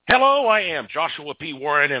Hello, I am Joshua P.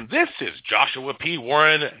 Warren, and this is Joshua P.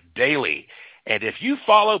 Warren Daily. And if you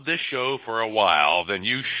followed this show for a while, then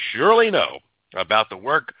you surely know about the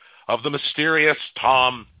work of the mysterious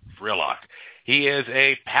Tom Frillock. He is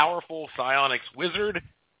a powerful psionics wizard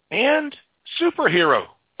and superhero,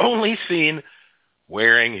 only seen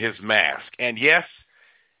wearing his mask. And yes,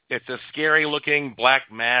 it's a scary-looking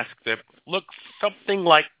black mask that looks something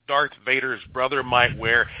like Darth Vader's brother might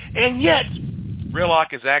wear, and yet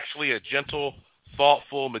Frillock is actually a gentle,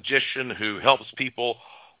 thoughtful magician who helps people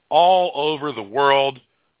all over the world,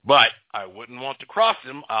 but I wouldn't want to cross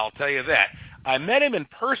him, I'll tell you that. I met him in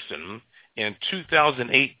person in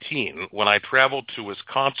 2018 when I traveled to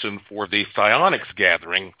Wisconsin for the Psionics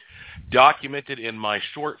Gathering, documented in my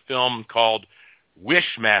short film called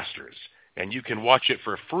Wishmasters, and you can watch it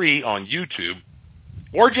for free on YouTube,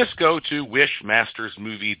 or just go to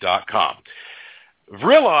wishmastersmovie.com.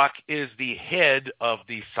 Frillock is the head of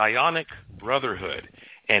the Psionic Brotherhood,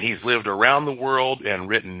 and he's lived around the world and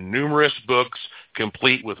written numerous books,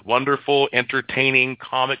 complete with wonderful, entertaining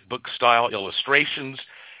comic book-style illustrations.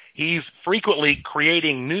 He's frequently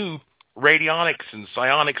creating new radionics and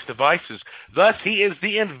psionics devices. Thus, he is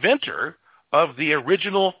the inventor of the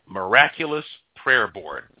original miraculous prayer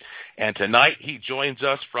board. And tonight he joins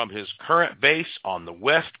us from his current base on the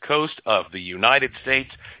west coast of the United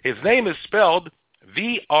States. His name is spelled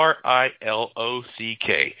Vrillock,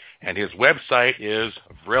 and his website is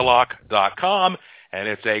Frillock.com, and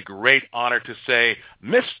it's a great honor to say,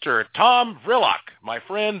 Mr. Tom Frillock, my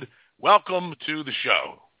friend, welcome to the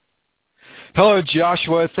show. Hello,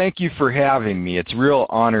 Joshua. Thank you for having me. It's a real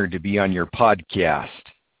honor to be on your podcast.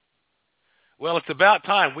 Well, it's about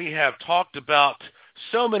time. We have talked about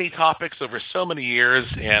so many topics over so many years,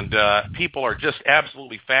 and people are just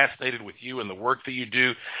absolutely fascinated with you and the work that you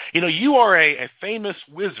do. You know, you are a famous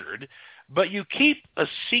wizard, but you keep a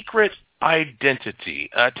secret identity.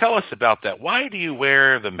 Tell us about that. Why do you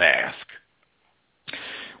wear the mask?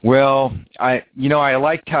 Well, I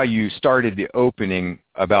liked how you started the opening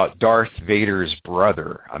about Darth Vader's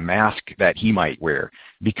brother, a mask that he might wear,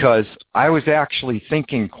 because I was actually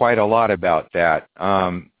thinking quite a lot about that.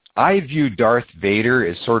 I view Darth Vader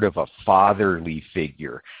as sort of a fatherly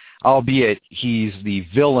figure, albeit he's the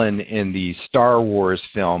villain in the Star Wars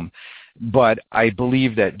film, but I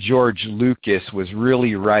believe that George Lucas was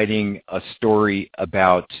really writing a story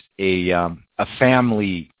about a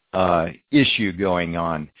family issue going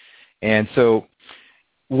on. And so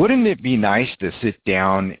wouldn't it be nice to sit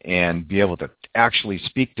down and be able to actually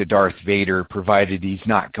speak to Darth Vader, provided he's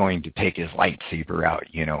not going to take his lightsaber out,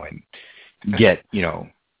 and get,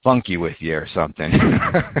 funky with you or something.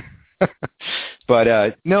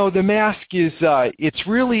 But no, the mask is, it's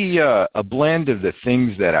really a blend of the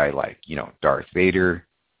things that I like, Darth Vader,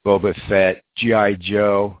 Boba Fett, G.I.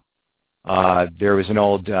 Joe. There was an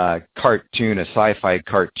old cartoon, a sci-fi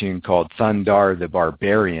cartoon called Thundar the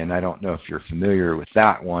Barbarian. I don't know if you're familiar with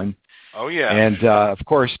that one. Oh, yeah. And, of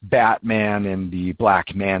course, Batman and the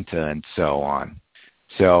Black Manta and so on.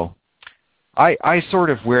 So I sort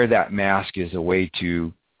of wear that mask as a way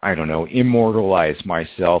to, immortalize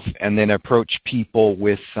myself and then approach people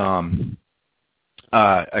with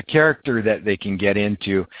a character that they can get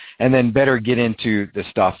into, and then better get into the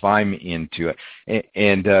stuff I'm into.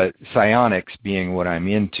 And psionics, being what I'm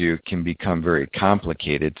into, can become very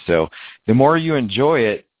complicated. So the more you enjoy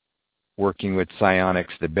it, working with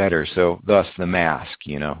psionics, the better. So thus the mask,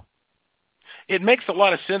 It makes a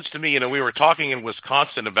lot of sense to me. We were talking in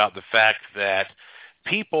Wisconsin about the fact that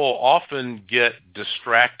people often get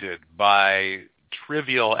distracted by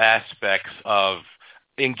trivial aspects of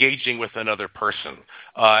engaging with another person.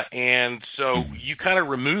 And so you kind of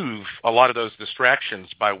remove a lot of those distractions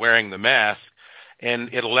by wearing the mask,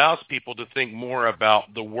 and it allows people to think more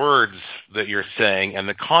about the words that you're saying and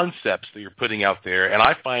the concepts that you're putting out there. And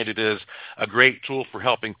I find it is a great tool for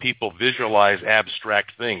helping people visualize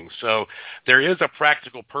abstract things. So there is a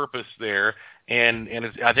practical purpose there, and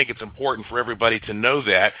I think it's important for everybody to know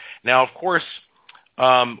that. Now, of course,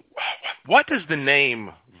 what does the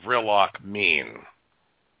name Frillock mean?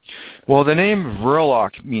 Well, the name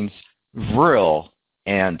Frillock means vril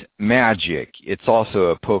and magic. It's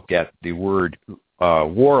also a poke at the word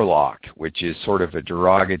warlock, which is sort of a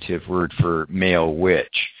derogative word for male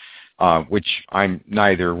witch, which I'm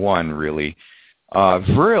neither one, really.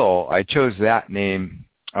 Vril, I chose that name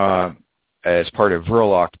as part of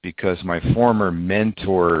Frillock because my former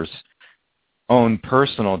mentor's own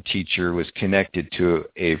personal teacher was connected to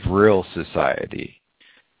a Vril society.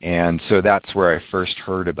 And so that's where I first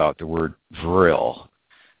heard about the word Vril.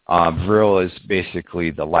 Vril is basically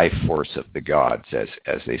the life force of the gods,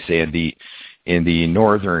 as they say. And in the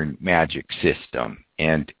Northern magic system.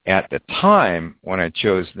 And at the time, when I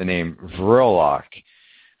chose the name Vrilok,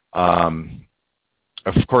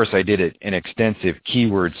 of course, I did an extensive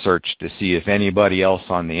keyword search to see if anybody else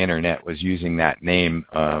on the internet was using that name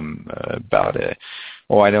about,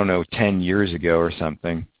 10 years ago or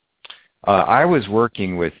something. I was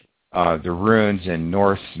working with the runes and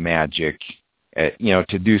Norse magic,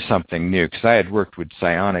 to do something new, because I had worked with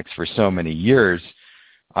psionics for so many years.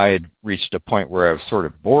 I had reached a point where I was sort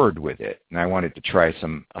of bored with it, and I wanted to try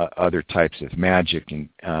some other types of magic and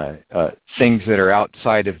things that are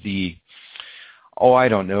outside of the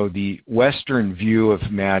Western view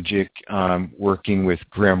of magic, working with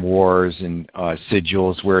grimoires and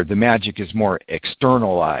sigils, where the magic is more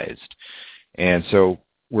externalized. And so,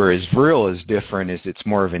 whereas Vril is different, is it's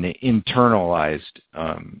more of an internalized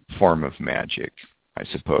form of magic, I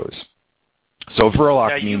suppose. So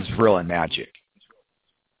Vrilok means Vril and magic.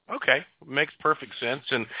 Okay, makes perfect sense.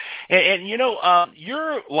 And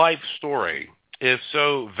your life story is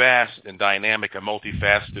so vast and dynamic and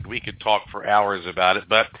multifaceted, we could talk for hours about it,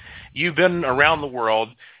 but you've been around the world,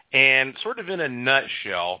 and sort of in a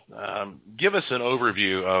nutshell, give us an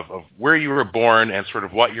overview of where you were born and sort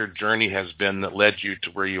of what your journey has been that led you to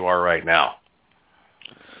where you are right now.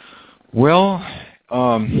 Well,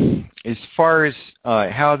 as far as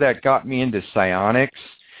how that got me into psionics,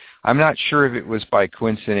 I'm not sure if it was by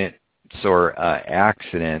coincidence or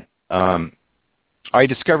accident. I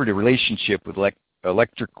discovered a relationship with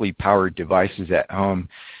electrically powered devices at home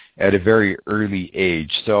at a very early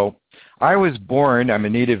age. So I was born, I'm a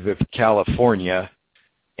native of California,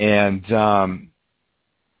 and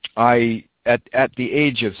at the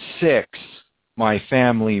age of 6, my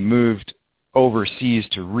family moved overseas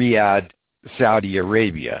to Riyadh, Saudi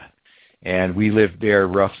Arabia, and we lived there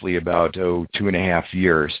roughly about 2.5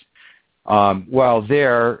 years. While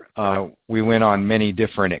there, we went on many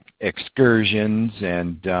different excursions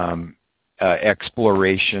and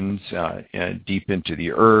explorations deep into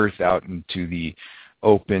the earth, out into the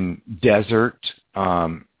open desert.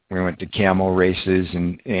 We went to camel races,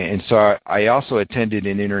 and so I also attended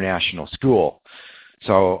an international school.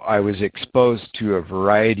 So I was exposed to a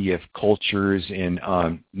variety of cultures and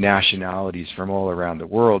nationalities from all around the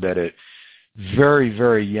world at a very,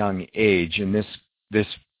 very young age, and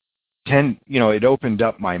it opened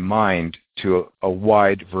up my mind to a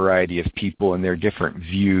wide variety of people and their different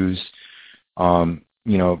views,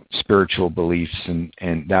 spiritual beliefs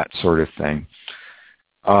and that sort of thing.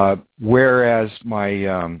 Whereas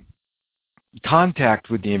my contact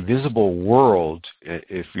with the invisible world,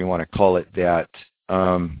 if you want to call it that,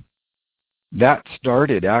 that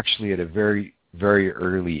started actually at a very, very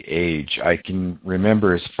early age. I can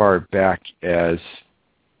remember as far back as,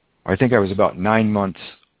 I think I was about 9 months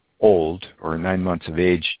old, or 9 months of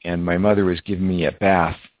age, and my mother was giving me a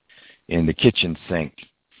bath in the kitchen sink.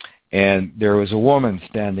 And there was a woman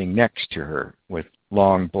standing next to her with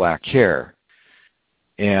long black hair.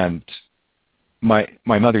 And my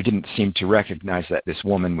mother didn't seem to recognize that this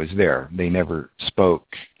woman was there. They never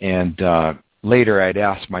spoke. And later I'd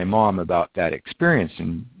asked my mom about that experience,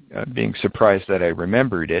 and being surprised that I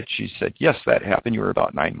remembered it, she said, yes, that happened. You were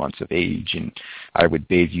about 9 months of age, and I would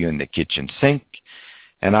bathe you in the kitchen sink.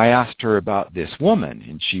 And I asked her about this woman,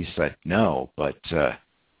 and she said, no, but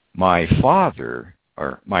my father,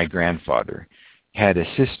 or my grandfather, had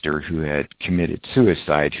a sister who had committed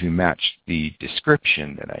suicide who matched the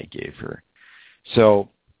description that I gave her. So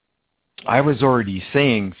I was already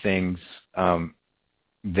saying things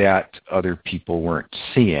that other people weren't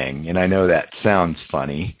seeing, and I know that sounds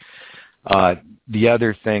funny. The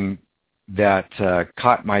other thing that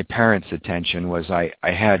caught my parents' attention was I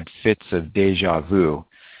had fits of deja vu,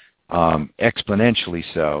 exponentially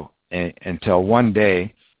so, until one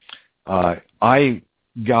day I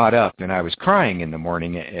got up and I was crying in the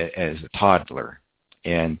morning as a toddler,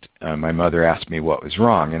 and my mother asked me what was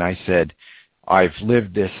wrong, and I said, I've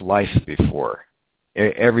lived this life before.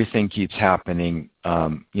 Everything keeps happening.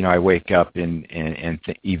 I wake up and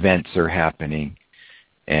events are happening,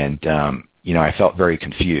 and I felt very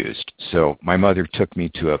confused. So my mother took me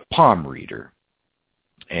to a palm reader,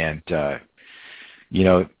 and the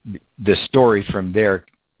story from there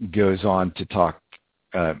goes on to talk.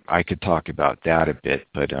 I could talk about that a bit,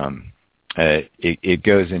 but it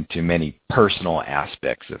goes into many personal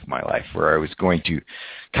aspects of my life where I was going to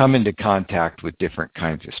come into contact with different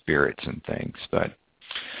kinds of spirits and things. But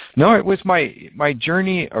no, it was my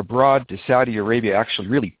journey abroad to Saudi Arabia actually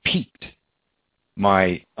really piqued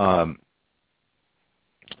my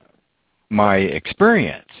my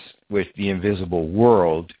experience with the invisible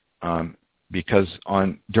world, because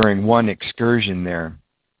during one excursion there,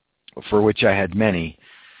 for which I had many,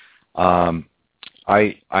 I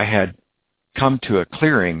had come to a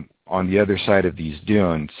clearing on the other side of these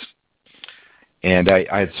dunes, and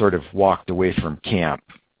I had sort of walked away from camp.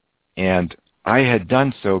 And I had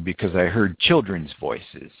done so because I heard children's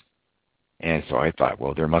voices. And so I thought,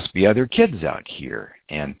 well, there must be other kids out here.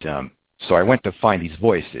 And so I went to find these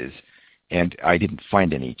voices, and I didn't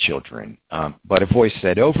find any children. But a voice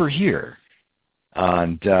said, over here.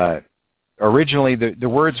 And originally the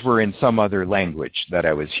words were in some other language that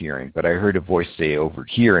I was hearing, but I heard a voice say, over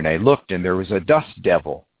here. And I looked, and there was a dust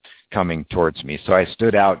devil coming towards me. So I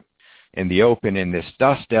stood out in the open, and this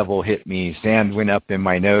dust devil hit me. Sand went up in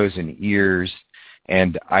my nose and ears,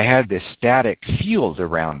 and I had this static field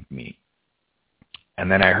around me.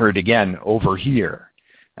 And then I heard again, over here.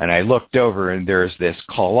 And I looked over, and there's this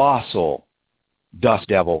colossal dust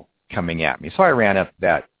devil coming at me. So I ran up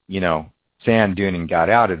that, sand dune and got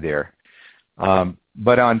out of there.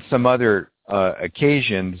 But on some other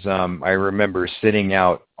occasions, I remember sitting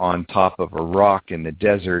out on top of a rock in the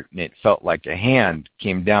desert, and it felt like a hand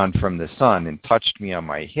came down from the sun and touched me on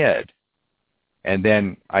my head. And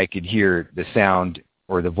then I could hear the sound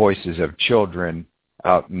or the voices of children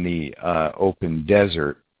out in the open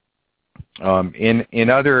desert. In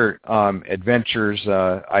other adventures,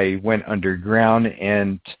 I went underground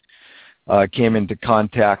and came into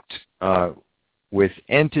contact with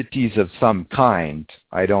entities of some kind.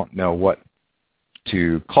 I don't know what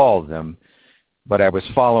to call them, but I was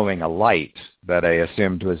following a light that I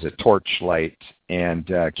assumed was a torch light,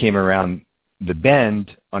 and came around the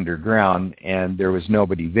bend underground, and there was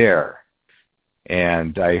nobody there.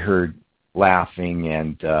 And I heard laughing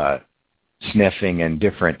and sniffing and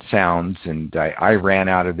different sounds, and I ran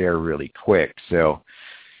out of there really quick. So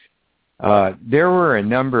there were a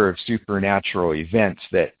number of supernatural events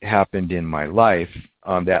that happened in my life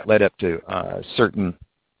that led up to certain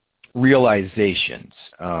realizations,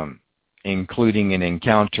 including an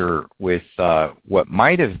encounter with what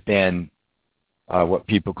might have been what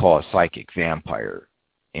people call a psychic vampire.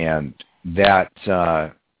 And that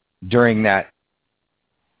during that,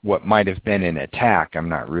 what might have been an attack, I'm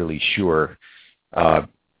not really sure, I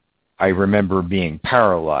remember being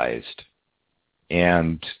paralyzed.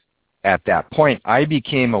 And at that point, I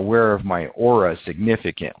became aware of my aura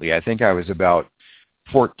significantly. I think I was about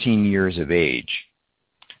 14 years of age.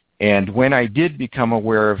 And when I did become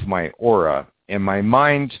aware of my aura, and my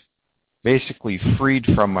mind basically freed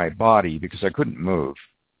from my body because I couldn't move,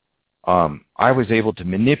 I was able to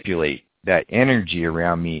manipulate that energy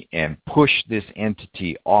around me and push this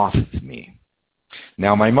entity off of me.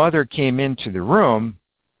 Now, my mother came into the room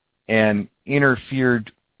and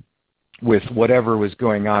interfered with whatever was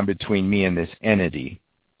going on between me and this entity.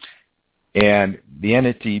 And the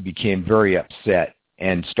entity became very upset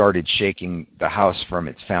and started shaking the house from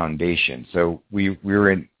its foundation. So we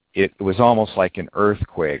were in, it was almost like an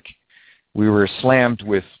earthquake. We were slammed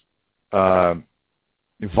with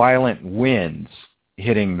violent winds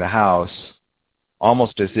hitting the house,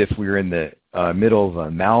 almost as if we were in the middle of a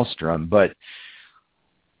maelstrom. But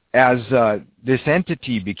as this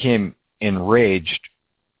entity became enraged,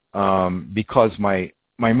 because my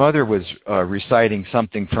mother was reciting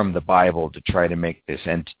something from the Bible to try to make this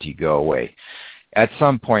entity go away. At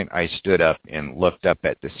some point, I stood up and looked up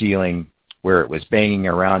at the ceiling where it was banging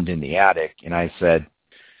around in the attic, and I said,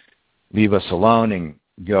 "Leave us alone and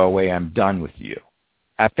go away. I'm done with you."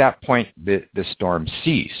 At that point, the storm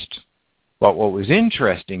ceased. But what was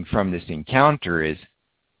interesting from this encounter is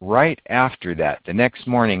right after that, the next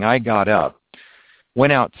morning I got up,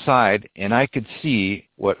 went outside, and I could see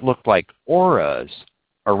what looked like auras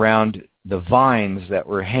around the vines that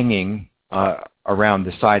were hanging around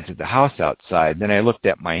the sides of the house outside. Then I looked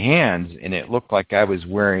at my hands, and it looked like I was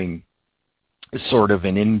wearing sort of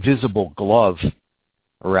an invisible glove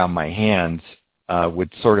around my hands with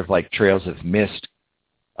sort of like trails of mist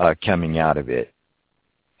coming out of it.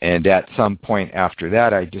 And at some point after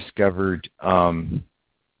that, I discovered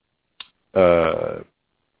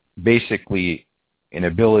basically an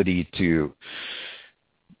ability to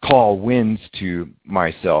call winds to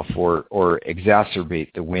myself or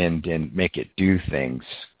exacerbate the wind and make it do things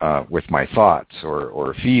with my thoughts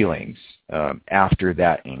or feelings after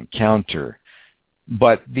that encounter.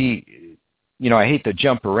 But I hate to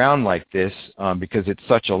jump around like this because it's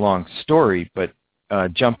such a long story, but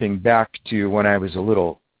jumping back to when I was a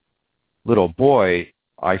little boy,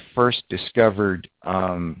 I first discovered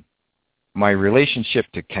my relationship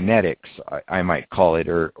to kinetics, I might call it,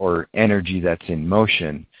 or energy that's in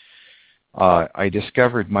motion. I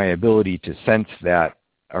discovered my ability to sense that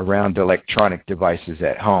around electronic devices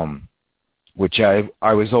at home. which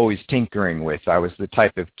I was always tinkering with. I was the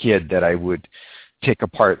type of kid that I would take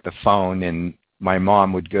apart the phone, and my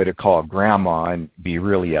mom would go to call grandma and be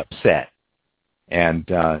really upset. And,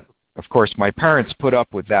 of course, my parents put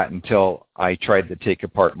up with that until I tried to take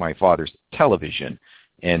apart my father's television.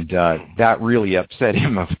 And that really upset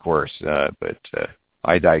him, of course, but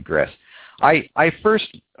I digress. I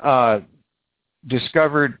first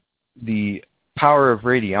discovered the power of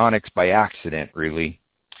radionics by accident, really.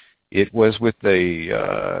 It was with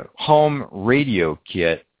a home radio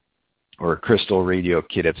kit, or a crystal radio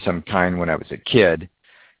kit of some kind when I was a kid.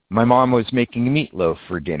 My mom was making meatloaf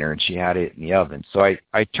for dinner, and she had it in the oven. So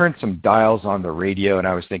I turned some dials on the radio, and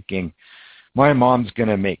I was thinking, my mom's going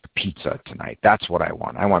to make pizza tonight. That's what I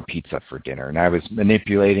want. I want pizza for dinner. And I was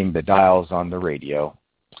manipulating the dials on the radio.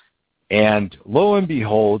 And lo and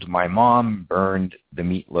behold, my mom burned the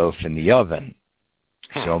meatloaf in the oven.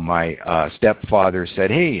 So my stepfather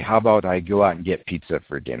said, hey, how about I go out and get pizza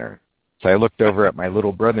for dinner? So I looked over at my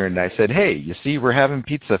little brother and I said, hey, you see, we're having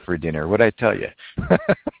pizza for dinner. What'd I tell you?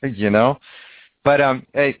 You know? But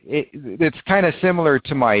it's kind of similar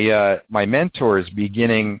to my mentors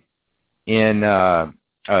beginning in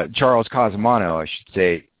Charles Cosmano, I should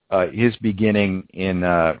say. His beginning in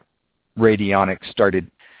radionics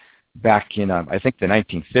started back in, I think, the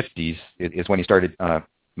 1950s is when he started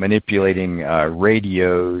manipulating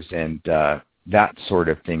radios and that sort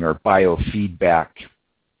of thing, or biofeedback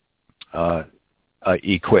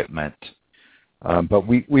equipment. But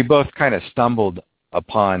we both kind of stumbled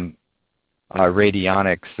upon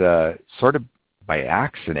radionics sort of by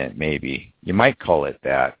accident, maybe. You might call it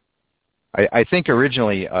that. I think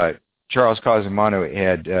originally Charles Cosmano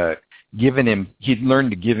had he'd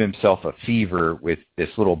learned to give himself a fever with this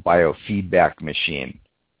little biofeedback machine.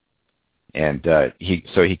 And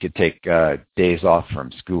so he could take days off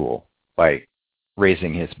from school by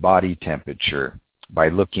raising his body temperature, by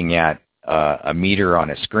looking at a meter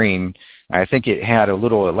on a screen. I think it had a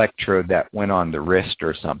little electrode that went on the wrist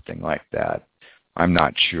or something like that. I'm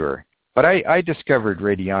not sure. But I discovered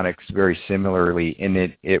radionics very similarly,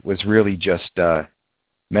 and it was really just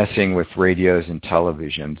messing with radios and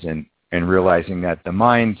televisions and realizing that the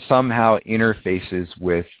mind somehow interfaces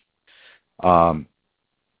with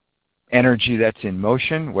energy that's in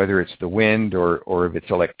motion, whether it's the wind or if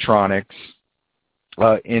it's electronics.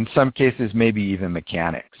 In some cases, maybe even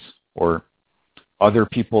mechanics or other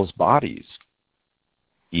people's bodies,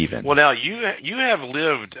 even. Well, now, you have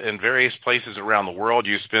lived in various places around the world.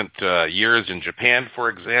 You spent years in Japan, for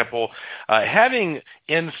example. Having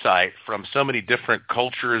insight from so many different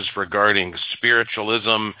cultures regarding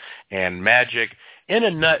spiritualism and magic, in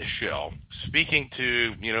a nutshell, speaking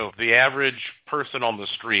to, the average person on the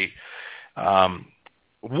street,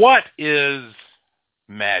 what is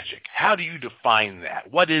magic? How do you define that?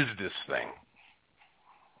 What is this thing?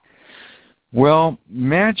 Well,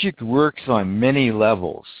 magic works on many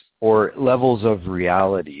levels, or levels of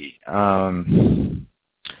reality. I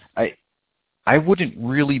wouldn't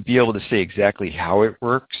really be able to say exactly how it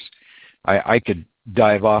works. I could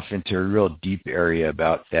dive off into a real deep area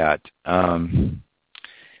about that.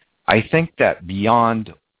 I think that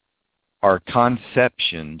beyond our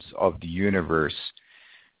conceptions of the universe,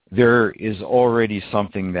 there is already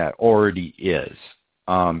something that already is.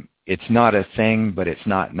 It's not a thing, but it's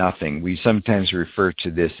not nothing. We sometimes refer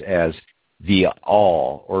to this as the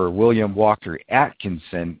all, or William Walker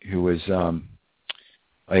Atkinson, who was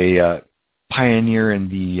a pioneer in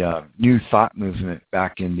the New Thought movement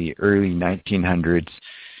back in the early 1900s,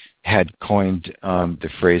 had coined the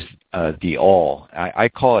phrase the all. I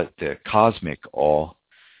call it the cosmic all,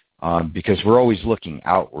 because we're always looking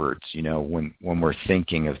outwards. When we're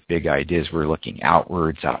thinking of big ideas, we're looking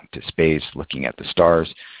outwards, out into space, looking at the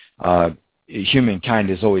stars. Humankind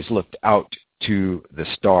has always looked out to the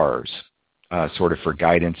stars, sort of for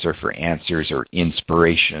guidance or for answers or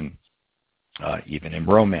inspiration, even in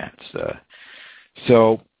romance.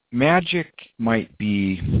 So magic might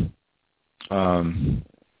be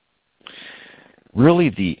really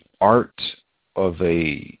the art of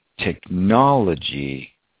a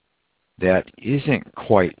technology that isn't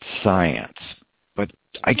quite science. But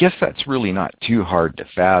I guess that's really not too hard to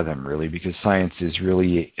fathom, really, because science is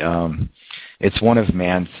really, it's one of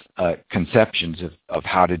man's conceptions of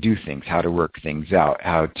how to do things, how to work things out,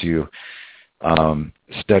 how to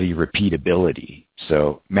study repeatability.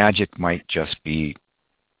 So magic might just be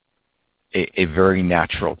a very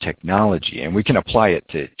natural technology, and we can apply it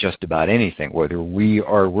to just about anything, whether we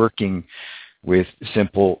are working with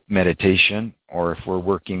simple meditation or if we're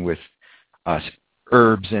working with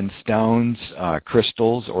herbs and stones,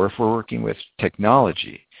 crystals, or if we're working with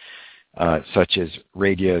technology. such as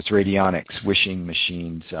radios, radionics, wishing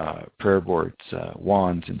machines, prayer boards,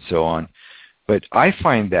 wands, and so on. But I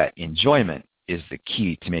find that enjoyment is the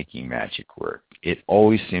key to making magic work. It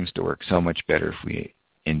always seems to work so much better if we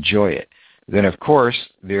enjoy it. Then, of course,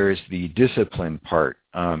 there is the discipline part.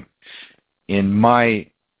 In my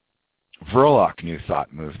Verloc New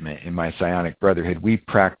Thought movement, in my Psionic Brotherhood, we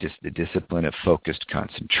practice the discipline of focused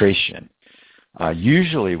concentration,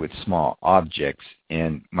 usually with small objects,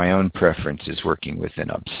 and my own preference is working with an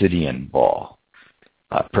obsidian ball,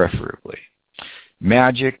 preferably.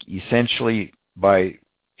 Magic, essentially, by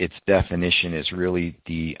its definition, is really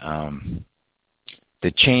the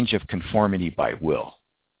change of conformity by will.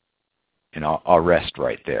 And I'll rest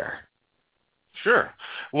right there. Sure.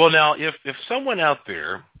 Well, now, if someone out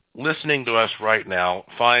there listening to us right now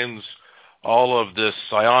finds all of this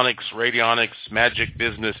psionics, radionics, magic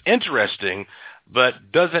business interesting,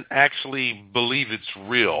 but doesn't actually believe it's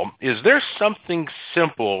real, is there something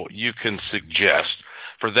simple you can suggest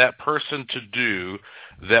for that person to do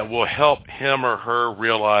that will help him or her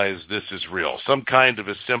realize this is real? Some kind of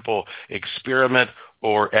a simple experiment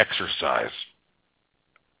or exercise?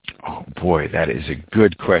 Oh, boy, that is a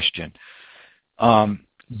good question.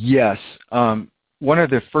 Yes. One of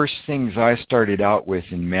the first things I started out with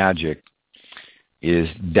in magic is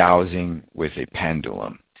dowsing with a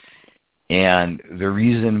pendulum. And the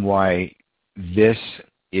reason why this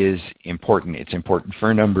is important, it's important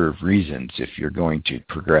for a number of reasons if you're going to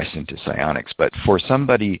progress into psionics. But for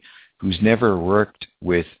somebody who's never worked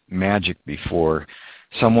with magic before,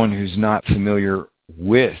 someone who's not familiar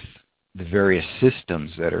with the various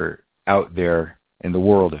systems that are out there in the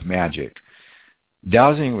world of magic,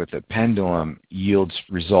 dowsing with a pendulum yields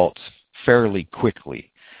results fairly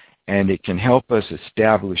quickly, and it can help us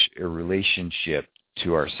establish a relationship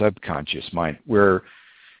to our subconscious mind, where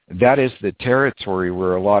that is the territory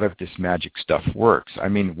where a lot of this magic stuff works. I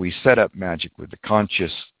mean, we set up magic with the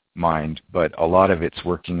conscious mind, but a lot of it's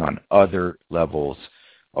working on other levels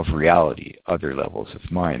of reality, other levels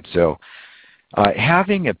of mind. So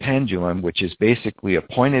having a pendulum, which is basically a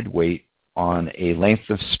pointed weight on a length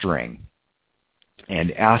of string,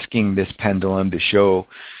 and asking this pendulum to show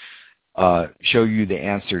you the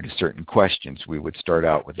answer to certain questions. We would start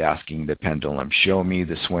out with asking the pendulum, show me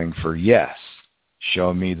the swing for yes,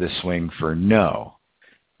 show me the swing for no,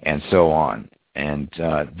 and so on. And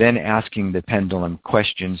then asking the pendulum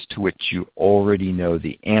questions to which you already know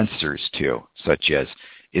the answers to, such as,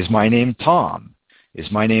 is my name Tom? Is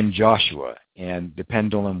my name Joshua? And the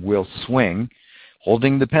pendulum will swing,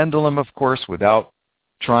 holding the pendulum, of course, without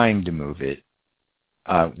trying to move it.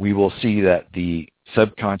 We will see that the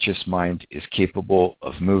subconscious mind is capable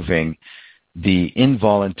of moving the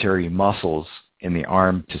involuntary muscles in the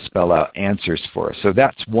arm to spell out answers for us. So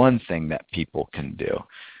that's one thing that people can do.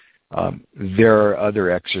 There are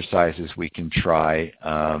other exercises we can try.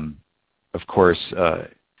 Of course,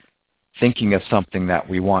 thinking of something that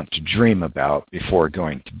we want to dream about before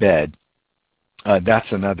going to bed.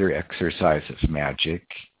 That's another exercise of magic.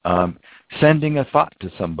 Sending a thought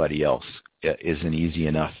to somebody else is an easy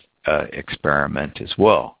enough experiment as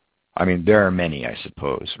well. I mean, there are many, I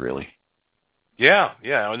suppose, really. Yeah.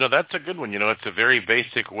 No, that's a good one. It's a very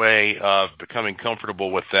basic way of becoming comfortable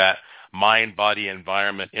with that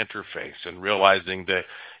mind-body-environment interface and realizing that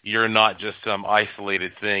you're not just some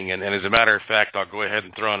isolated thing. And as a matter of fact, I'll go ahead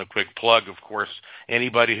and throw in a quick plug. Of course,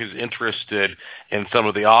 anybody who's interested in some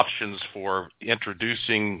of the options for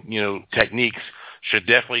introducing, techniques should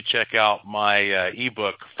definitely check out my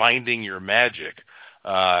ebook, Finding Your Magic,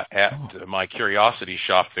 at my Curiosity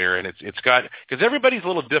shop there. And it's got, because everybody's a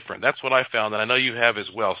little different. That's what I found, and I know you have as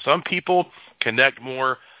well. Some people connect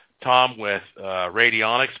more, Tom, with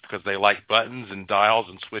radionics because they like buttons and dials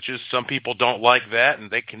and switches. Some people don't like that,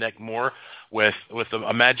 and they connect more with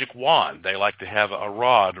a magic wand. They like to have a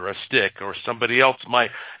rod or a stick, or somebody else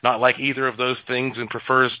might not like either of those things and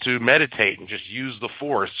prefers to meditate and just use the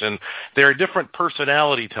force. And there are different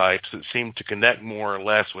personality types that seem to connect more or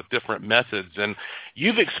less with different methods. And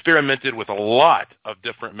you've experimented with a lot of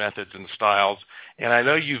different methods and styles, and I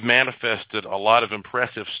know you've manifested a lot of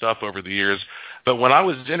impressive stuff over the years. But when I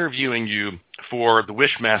was interviewing you for the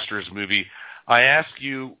Wishmasters movie, I asked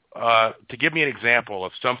you to give me an example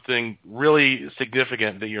of something really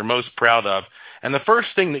significant that you're most proud of. And the first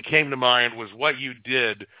thing that came to mind was what you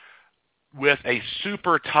did with a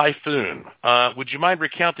super typhoon. Would you mind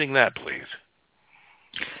recounting that, please?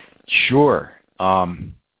 Sure.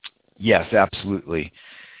 Yes, absolutely.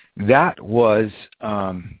 That was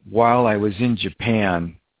while I was in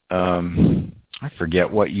Japan. I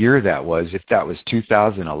forget what year that was, if that was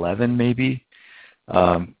 2011 maybe.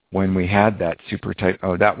 when we had that super typhoon.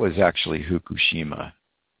 Oh, that was actually Fukushima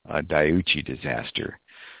Daiichi disaster.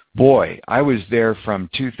 Boy, I was there from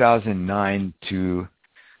 2009 to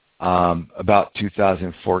about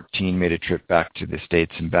 2014, made a trip back to the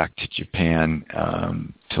States and back to Japan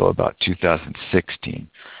till about 2016.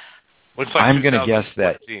 Looks like I'm going to guess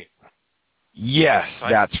that. 2014. Yes,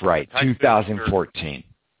 that's right, 2014.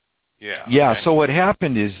 Yeah. Yeah, okay. so what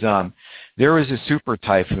happened is there was a super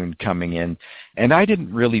typhoon coming in, and I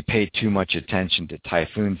didn't really pay too much attention to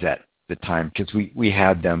typhoons at the time because we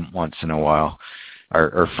had them once in a while,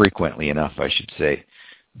 or frequently enough, I should say.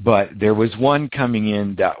 But there was one coming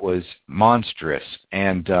in that was monstrous,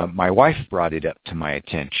 and my wife brought it up to my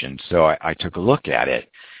attention, so I took a look at it,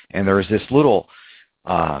 and there was this little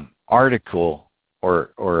article,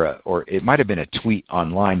 or it might have been a tweet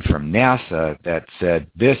online from NASA that said,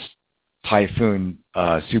 this typhoon,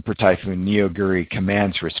 super typhoon Neoguri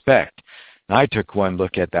commands respect. And I took one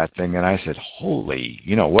look at that thing, and I said, holy,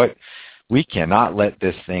 you know what, we cannot let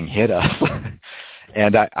this thing hit us.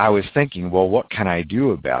 And I was thinking, well, what can I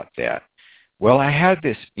do about that? Well, I had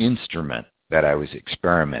this instrument that I was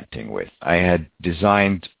experimenting with. I had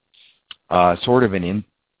designed sort of an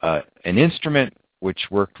instrument which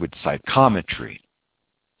worked with psychometry,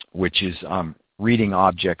 which is reading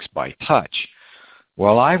objects by touch.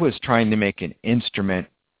 Well, I was trying to make an instrument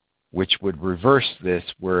which would reverse this,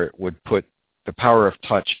 where it would put the power of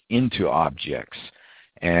touch into objects.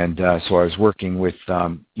 And so I was working with,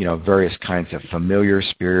 various kinds of familiar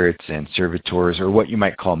spirits and servitors, or what you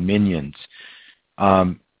might call minions.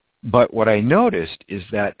 But what I noticed is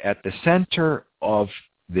that at the center of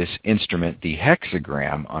this instrument, the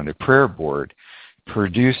hexagram on the prayer board,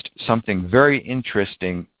 produced something very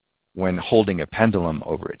interesting when holding a pendulum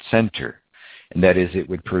over its center. And that is, it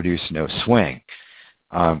would produce no swing,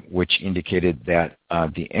 which indicated that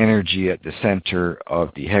the energy at the center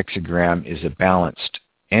of the hexagram is a balanced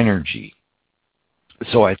energy.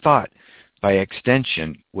 So I thought, by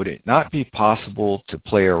extension, would it not be possible to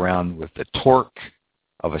play around with the torque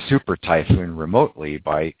of a super typhoon remotely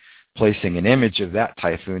by placing an image of that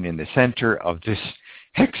typhoon in the center of this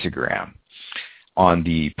hexagram on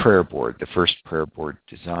the prayer board, the first prayer board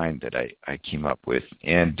design that I came up with?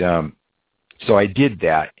 And so I did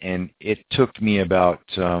that, and it took me about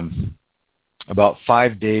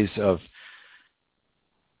 5 days of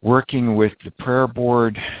working with the prayer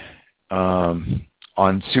board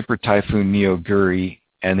on Super Typhoon Neoguri,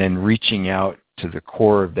 and then reaching out to the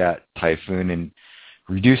core of that typhoon and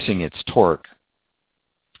reducing its torque,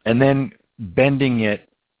 and then bending it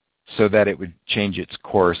so that it would change its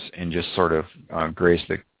course and just sort of graze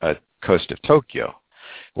the coast of Tokyo.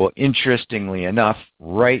 Well, interestingly enough,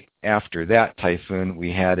 right after that typhoon,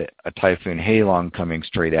 we had a Typhoon Heilong coming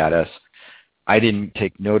straight at us. I didn't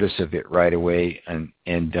take notice of it right away, and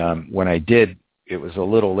when I did, it was a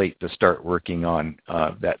little late to start working on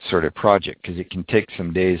that sort of project, because it can take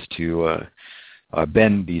some days to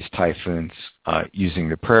bend these typhoons using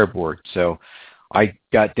the prayer board. So I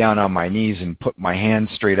got down on my knees and put my hands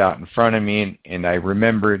straight out in front of me, and I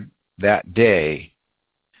remembered that day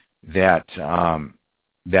that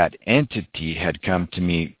that entity had come to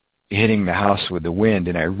me hitting the house with the wind,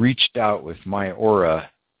 and I reached out with my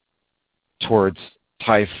aura towards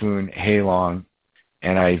Typhoon Heilong,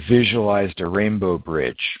 and I visualized a rainbow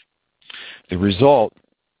bridge. The result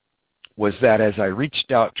was that as I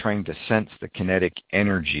reached out trying to sense the kinetic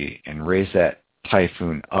energy and raise that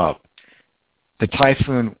typhoon up, the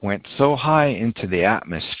typhoon went so high into the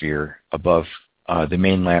atmosphere above the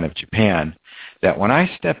mainland of Japan that when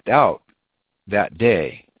I stepped out that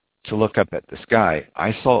day to look up at the sky,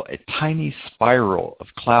 I saw a tiny spiral of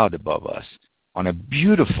cloud above us on a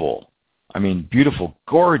beautiful,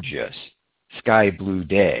 gorgeous sky blue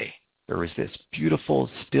day. There was this beautiful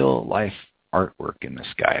still life artwork in the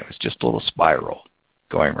sky. It was just a little spiral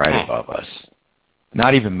going right above us,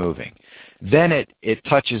 not even moving. Then it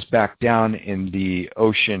touches back down in the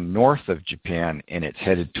ocean north of Japan, and it's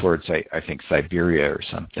headed towards, I think, Siberia or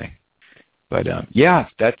something. But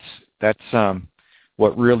that's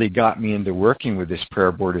what really got me into working with this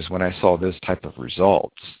prayer board, is when I saw those type of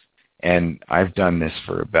results. And I've done this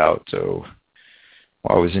for about,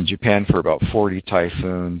 I was in Japan for about 40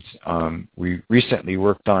 typhoons. We recently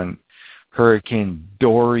worked on Hurricane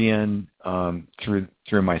Dorian through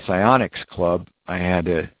my psionics club. I had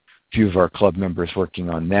a few of our club members working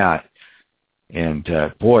on that. And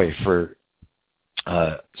for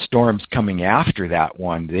storms coming after that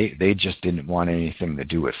one, they just didn't want anything to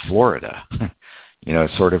do with Florida.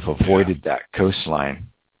 Sort of avoided that coastline.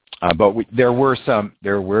 But there were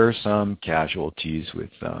some casualties with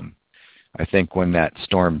I think when that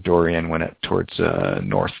storm Dorian went up towards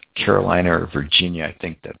North Carolina or Virginia, I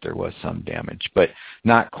think that there was some damage, but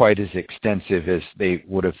not quite as extensive as they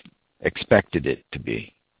would have expected it to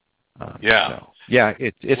be.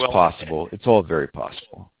 It's possible. It's all very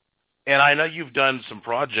possible. And I know you've done some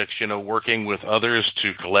projects, working with others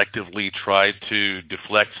to collectively try to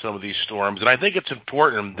deflect some of these storms. And I think it's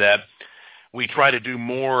important that we try to do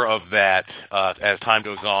more of that as time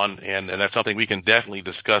goes on, and that's something we can definitely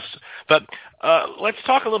discuss. But let's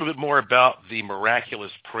talk a little bit more about the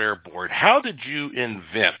Miraculous Prayer Board. How did you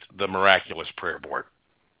invent the Miraculous Prayer Board?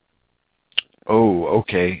 Oh,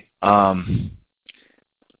 okay. I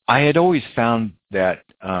had always found that,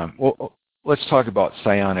 let's talk about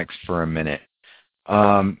psionics for a minute.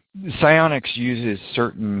 Psionics uses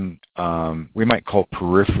certain, we might call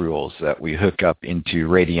peripherals that we hook up into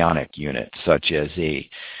radionic units, such as a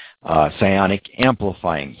psionic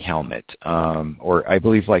amplifying helmet, or I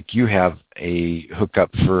believe like you have a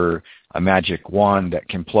hookup for a magic wand that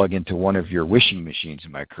can plug into one of your wishing machines.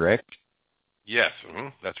 Am I correct? Yes,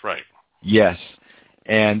 that's right. Yes,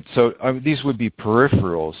 and so these would be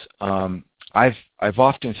peripherals. I've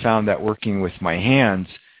often found that working with my hands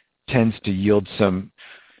tends to yield some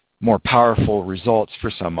more powerful results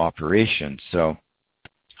for some operations. So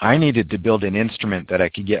I needed to build an instrument that I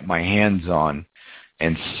could get my hands on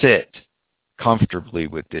and sit comfortably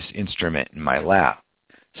with this instrument in my lap.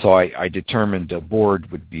 So I determined a board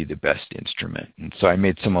would be the best instrument. And so I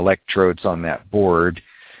made some electrodes on that board.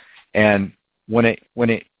 And when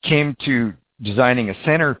it came to designing a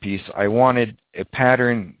centerpiece, I wanted a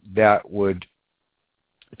pattern that would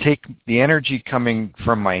take the energy coming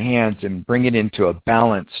from my hands and bring it into a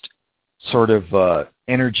balanced sort of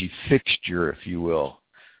energy fixture, if you will.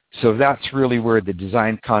 So that's really where the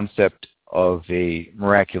design concept of a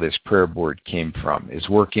Miraculous Prayer Board came from, is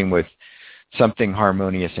working with something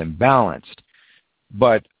harmonious and balanced.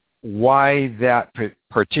 But why that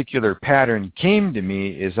particular pattern came to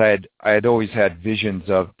me is I had always had visions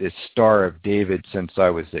of this Star of David since I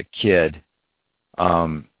was a kid,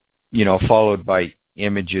 followed by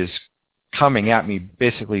images coming at me,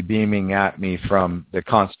 basically beaming at me from the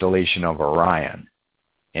constellation of Orion.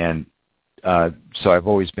 And so I've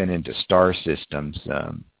always been into star systems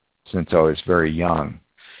since I was very young.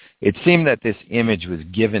 It seemed that this image was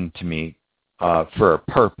given to me for a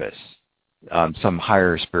purpose, some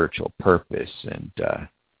higher spiritual purpose. And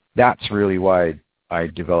that's really why I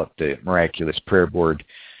developed the Miraculous Prayer Board,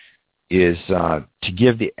 is to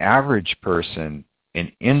give the average person an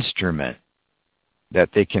instrument that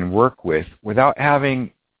they can work with without having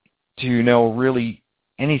to know really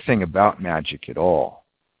anything about magic at all.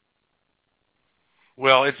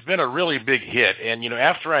 Well, it's been a really big hit. And,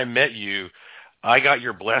 after I met you, I got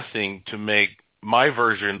your blessing to make my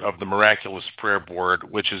version of the Miraculous Prayer Board,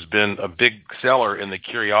 which has been a big seller in the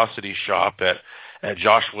Curiosity Shop at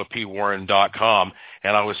JoshuaPWarren.com.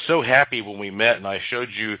 And I was so happy when we met and I showed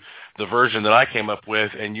you the version that I came up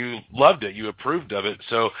with, and you loved it. You approved of it.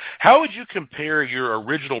 So how would you compare your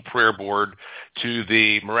original prayer board to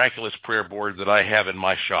the Miraculous Prayer Board that I have in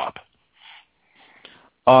my shop?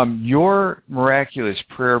 Your Miraculous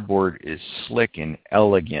Prayer Board is slick and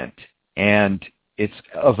elegant, and it's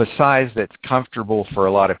of a size that's comfortable for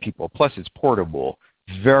a lot of people. Plus, it's portable,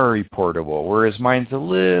 very portable, whereas mine's a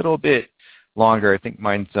little bit longer. I think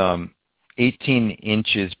mine's 18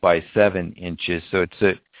 inches by 7 inches, so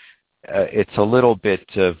it's a little bit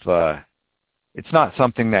of, it's not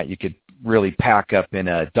something that you could really pack up in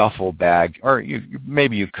a duffel bag, or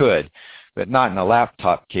maybe you could, but not in a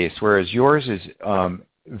laptop case, whereas yours is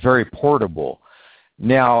very portable.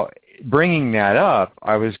 Now, bringing that up,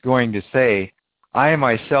 I was going to say, I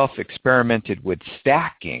myself experimented with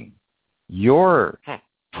stacking your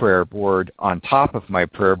prayer board on top of my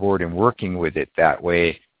prayer board and working with it that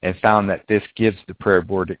way, and found that this gives the prayer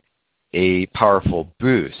board a powerful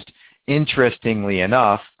boost. Interestingly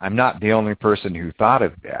enough, I'm not the only person who thought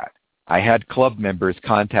of that. I had club members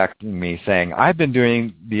contacting me saying, I've been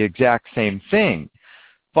doing the exact same thing.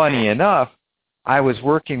 Funny enough, I was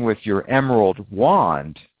working with your emerald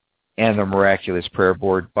wand and the Miraculous Prayer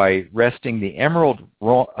Board by resting the emerald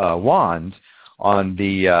wand on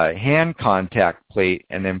the hand contact plate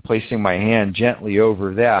and then placing my hand gently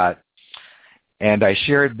over that. And I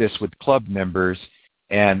shared this with club members,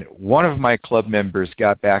 and one of my club members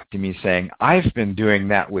got back to me saying, I've been doing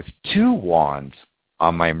that with 2 wands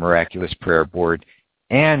on my Miraculous Prayer Board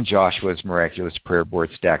and Joshua's Miraculous Prayer Board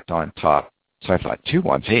stacked on top. So I thought, 2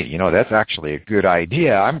 wands, hey, that's actually a good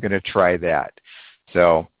idea. I'm going to try that.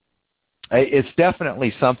 So it's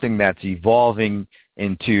definitely something that's evolving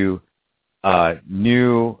into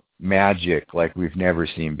new magic like we've never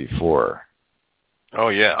seen before. Oh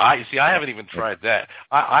yeah, I haven't even tried that.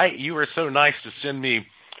 You were so nice to send me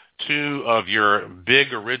 2 of your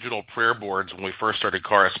big original prayer boards when we first started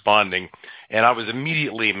corresponding, and I was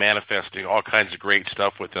immediately manifesting all kinds of great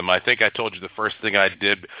stuff with them. I think I told you the first thing I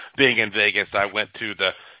did being in Vegas, I went to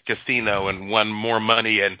the casino and won more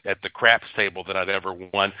money at the craps table than I'd ever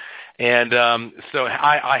won. And so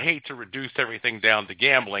I hate to reduce everything down to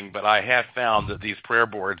gambling, but I have found that these prayer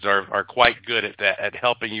boards are quite good at that, at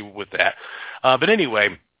helping you with that. But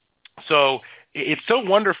anyway, so it's so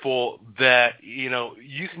wonderful that,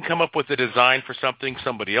 you can come up with a design for something,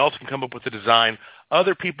 somebody else can come up with a design,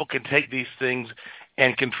 other people can take these things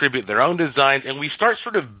and contribute their own designs, and we start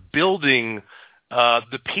sort of building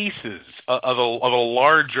the pieces of a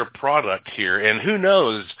larger product here. And who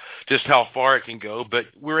knows just how far it can go, but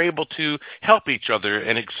we're able to help each other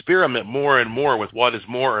and experiment more and more with what is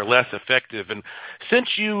more or less effective. And since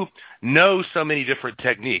you know so many different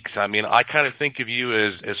techniques, I mean, I kind of think of you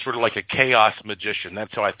as sort of like a chaos magician.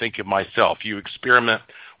 That's how I think of myself. You experiment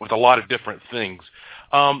with a lot of different things.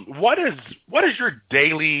 What is your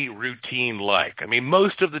daily routine like? I mean,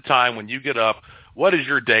 most of the time when you get up, what does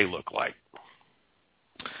your day look like?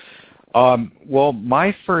 Well,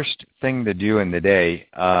 my first thing to do in the day,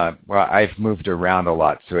 I've moved around a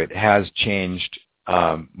lot, so it has changed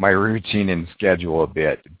my routine and schedule a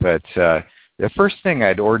bit. But the first thing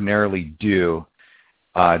I'd ordinarily do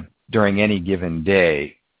during any given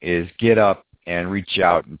day is get up and reach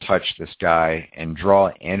out and touch the sky and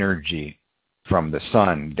draw energy from the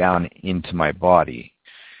sun down into my body.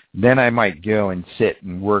 Then I might go and sit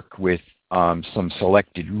and work with some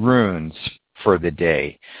selected runes for the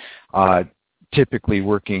day. Typically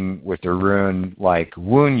working with a rune like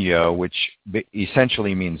Wunyo, which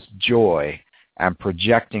essentially means joy. I'm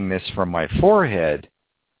projecting this from my forehead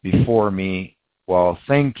before me while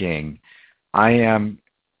thinking. I am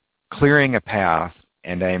clearing a path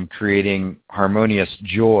and I am creating harmonious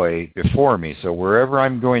joy before me. So wherever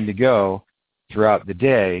I'm going to go throughout the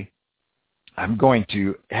day, I'm going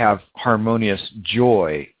to have harmonious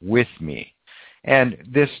joy with me. And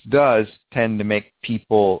this does tend to make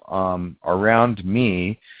people around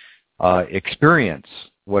me experience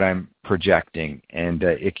what I'm projecting, and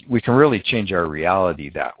we can really change our reality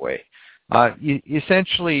that way.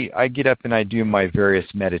 Essentially, I get up and I do my various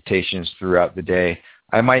meditations throughout the day.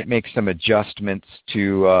 I might make some adjustments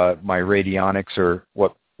to my radionics, or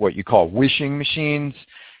what you call wishing machines,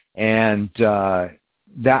 and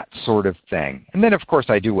that sort of thing. And then, of course,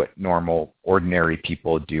 I do what normal, ordinary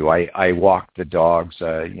people do. I walk the dogs,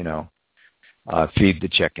 feed the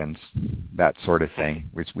chickens, that sort of thing.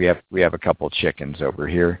 We have a couple chickens over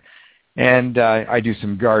here. And I do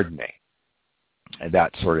some gardening,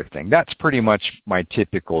 that sort of thing. That's pretty much my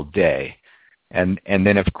typical day. And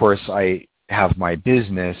then, of course, I have my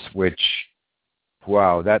business, which,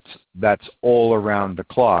 wow, that's all around the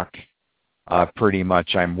clock. Pretty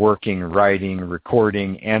much I'm working, writing,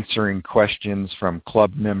 recording, answering questions from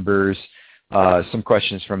club members, some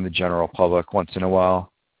questions from the general public once in a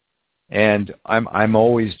while. And I'm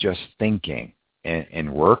always just thinking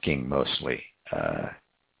and working mostly.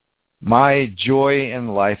 My joy in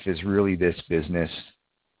life is really this business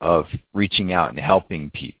of reaching out and helping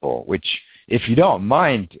people, which, if you don't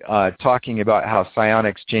mind talking about how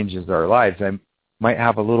psionics changes our lives, I might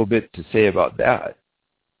have a little bit to say about that.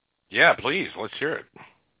 Yeah, please. Let's hear it.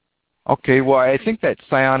 Okay, well, I think that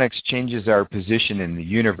psionics changes our position in the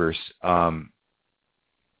universe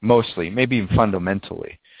mostly, maybe even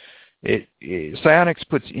fundamentally. Psionics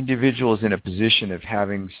puts individuals in a position of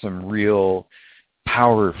having some real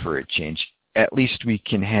power for a change. At least we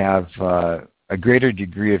can have a greater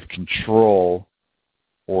degree of control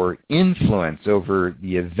or influence over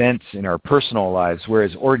the events in our personal lives,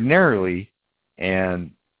 whereas ordinarily,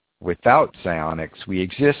 and without psionics, we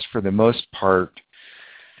exist for the most part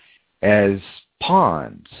as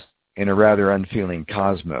pawns in a rather unfeeling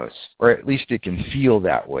cosmos, or at least it can feel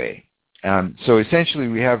that way. So essentially,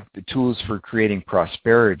 we have the tools for creating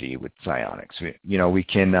prosperity with psionics. We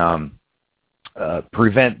can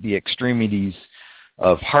prevent the extremities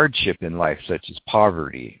of hardship in life, such as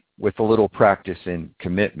poverty, with a little practice and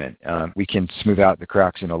commitment. We can smooth out the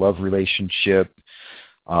cracks in a love relationship,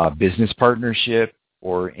 business partnership,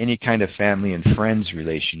 or any kind of family and friends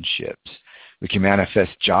relationships. We can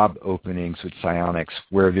manifest job openings with psionics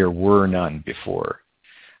where there were none before.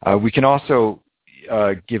 We can also,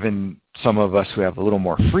 given some of us who have a little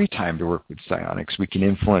more free time to work with psionics, we can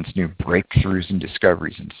influence new breakthroughs and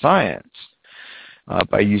discoveries in science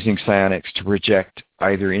by using psionics to project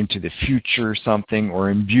either into the future something, or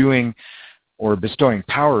imbuing or bestowing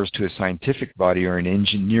powers to a scientific body or an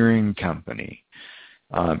engineering company.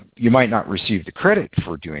 You might not receive the credit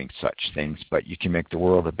for doing such things, but you can make the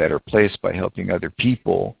world a better place by helping other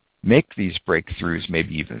people make these breakthroughs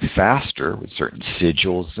maybe even faster with certain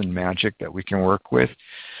sigils and magic that we can work with,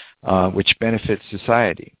 which benefits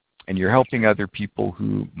society. And you're helping other people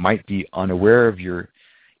who might be unaware of your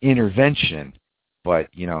intervention, but,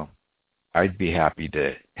 I'd be happy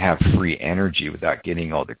to have free energy without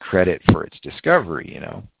getting all the credit for its discovery,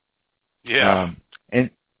 Yeah. And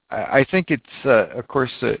I think it's, of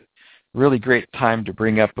course, a really great time to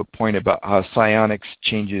bring up a point about how psionics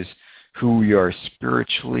changes who we are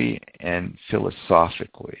spiritually and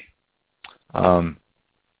philosophically. I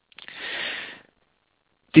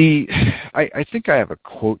think I have a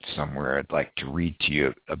quote somewhere I'd like to read to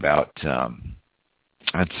you about.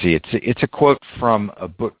 Let's see. It's a quote from a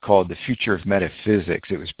book called The Future of Metaphysics.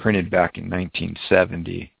 It was printed back in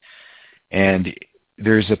 1970, and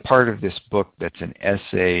there's a part of this book that's an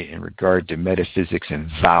essay in regard to metaphysics and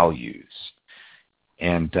values.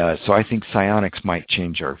 And so I think psionics might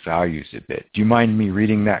change our values a bit. Do you mind me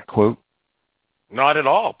reading that quote? Not at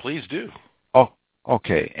all. Please do. Oh,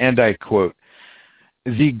 okay. And I quote,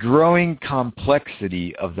 "The growing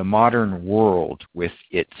complexity of the modern world with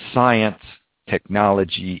its science,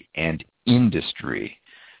 technology, and industry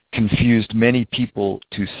confused many people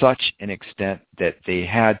to such an extent that they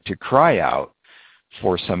had to cry out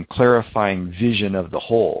for some clarifying vision of the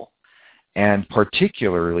whole, and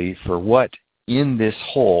particularly for what in this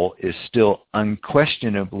whole is still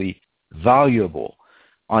unquestionably valuable.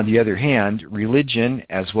 On the other hand, religion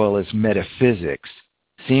as well as metaphysics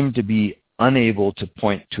seem to be unable to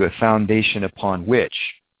point to a foundation upon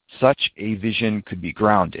which such a vision could be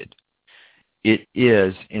grounded. It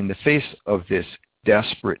is in the face of this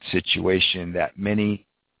desperate situation that many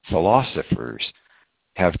philosophers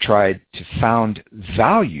have tried to found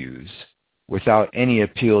values without any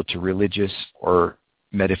appeal to religious or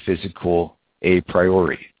metaphysical a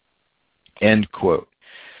priori." End quote.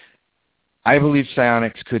 I believe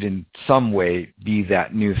psionics could in some way be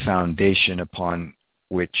that new foundation upon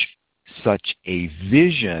which such a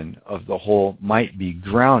vision of the whole might be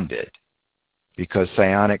grounded, because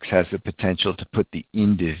psionics has the potential to put the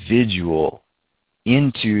individual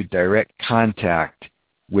into direct contact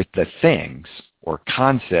with the things or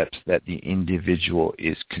concepts that the individual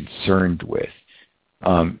is concerned with.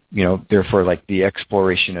 Therefore, like the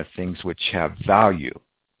exploration of things which have value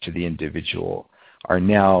to the individual are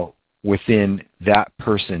now within that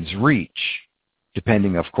person's reach,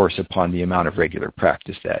 depending, of course, upon the amount of regular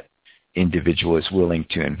practice that individual is willing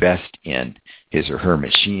to invest in his or her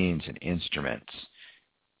machines and instruments.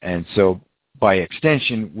 And so, by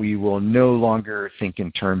extension, we will no longer think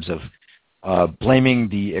in terms of blaming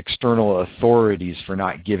the external authorities for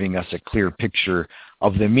not giving us a clear picture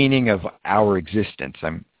of the meaning of our existence.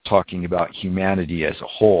 I'm talking about humanity as a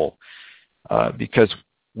whole, because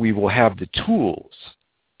we will have the tools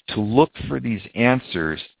to look for these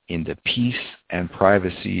answers in the peace and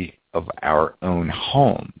privacy of our own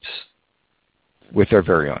homes with our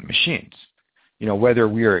very own machines. Whether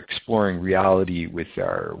we are exploring reality with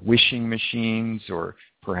our wishing machines or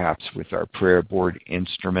perhaps with our prayer board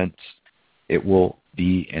instruments, it will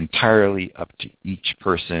be entirely up to each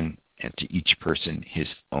person, and to each person his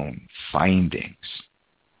own findings.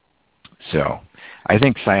 So I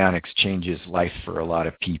think psionics changes life for a lot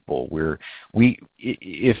of people. Let's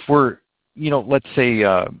say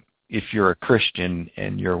if you're a Christian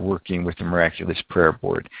and you're working with the Miraculous Prayer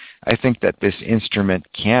Board, I think that this instrument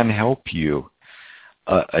can help you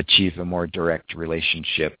achieve a more direct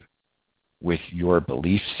relationship with your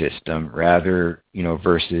belief system, rather,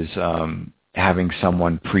 versus having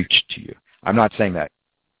someone preach to you. I'm not saying that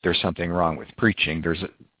there's something wrong with preaching.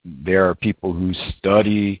 There are people who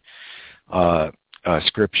study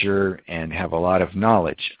Scripture and have a lot of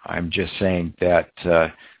knowledge. I'm just saying that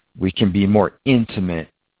we can be more intimate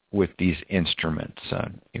with these instruments,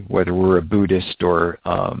 whether we're a Buddhist or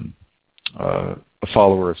a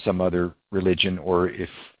follower of some other religion, or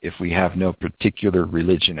if we have no particular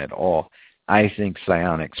religion at all. I think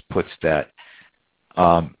psionics puts that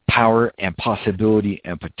power and possibility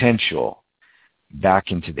and potential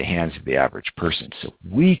back into the hands of the average person. So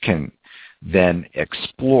we can then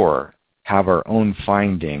explore, have our own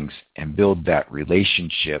findings, and build that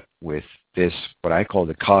relationship with this, what I call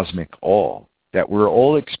the cosmic all, that we're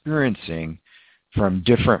all experiencing from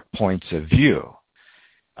different points of view.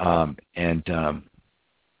 That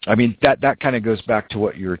kind of goes back to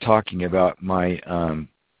what you were talking about, my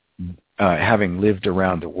having lived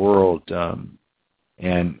around the world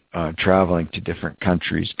and traveling to different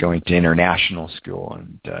countries, going to international school,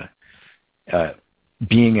 and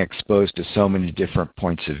being exposed to so many different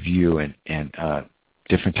points of view and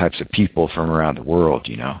different types of people from around the world,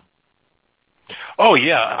 Oh,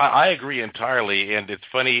 yeah, I agree entirely. And it's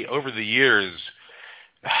funny, over the years,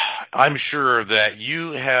 I'm sure that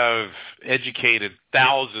you have educated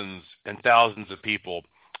thousands and thousands of people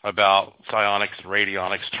about psionics and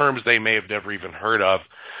radionics, terms they may have never even heard of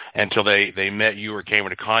until they met you or came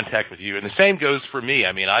into contact with you. And the same goes for me.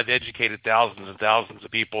 I mean, I've educated thousands and thousands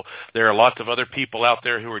of people. There are lots of other people out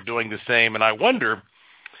there who are doing the same. And I wonder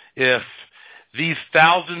if these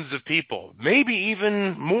thousands of people, maybe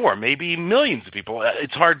even more, maybe millions of people,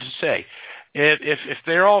 it's hard to say, if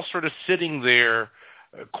they're all sort of sitting there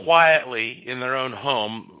quietly in their own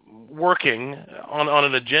home working on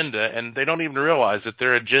an agenda, and they don't even realize that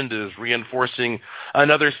their agenda is reinforcing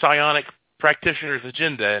another psionic practitioner's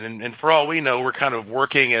agenda. And for all we know, we're kind of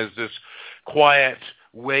working as this quiet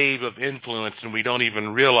wave of influence, and we don't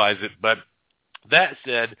even realize it. But that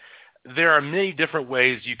said, there are many different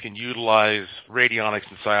ways you can utilize radionics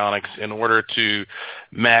and psionics in order to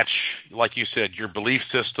match, like you said, your belief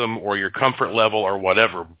system or your comfort level or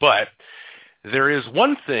whatever. But there is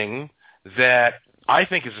one thing that I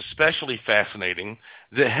think is especially fascinating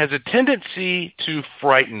that has a tendency to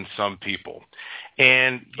frighten some people.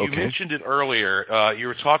 And you mentioned it earlier. You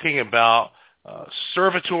were talking about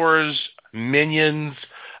servitors, minions.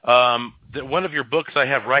 One of your books I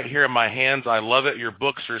have right here in my hands. I love it. Your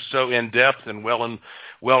books are so in-depth and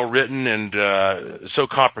well written and so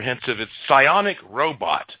comprehensive. It's Psionic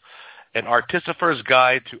Robot, an Artificer's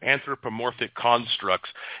Guide to Anthropomorphic Constructs.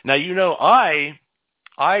 Now,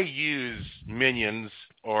 I use minions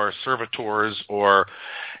or servitors, or,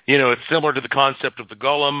 it's similar to the concept of the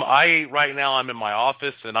golem. Right now I'm in my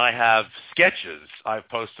office and I have sketches I've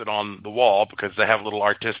posted on the wall because they have a little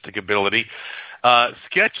artistic ability.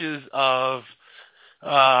 Sketches of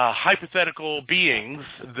hypothetical beings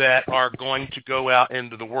that are going to go out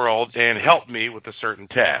into the world and help me with a certain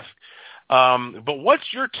task. But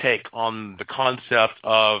what's your take on the concept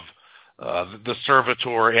of the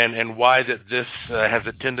servitor and why that this has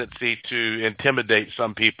a tendency to intimidate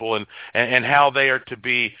some people and how they are to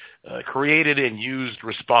be created and used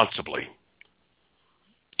responsibly?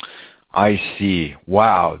 I see.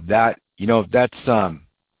 Wow. That's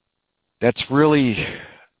really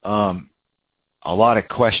a lot of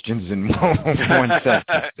questions in one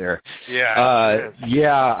sentence there.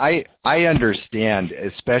 I understand,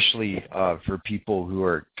 especially for people who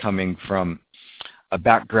are coming from a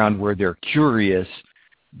background where they're curious,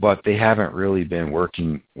 but they haven't really been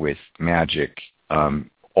working with magic. I've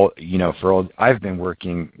been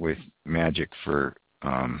working with magic for,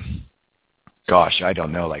 I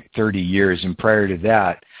don't know, like 30 years. And prior to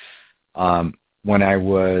that, when I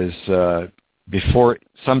was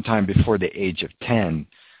sometime before the age of 10,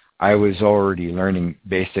 I was already learning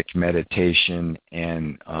basic meditation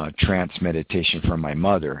and trance meditation from my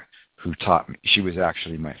mother, who taught me. She was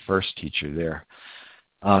actually my first teacher there.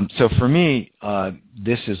 So for me,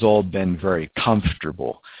 this has all been very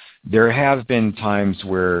comfortable. There have been times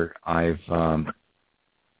where I've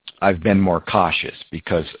been more cautious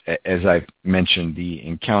because, as I've mentioned, the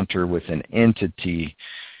encounter with an entity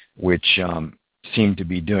which seemed to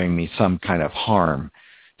be doing me some kind of harm.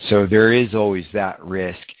 So there is always that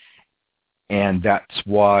risk, and that's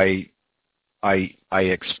why I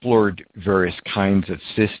explored various kinds of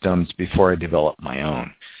systems before I developed my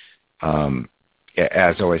own.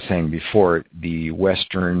 As I was saying before, the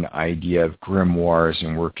Western idea of grimoires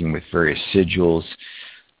and working with various sigils,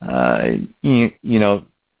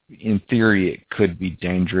 in theory it could be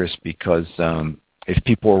dangerous because if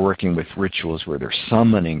people are working with rituals where they're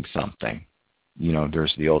summoning something,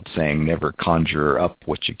 there's the old saying, never conjure up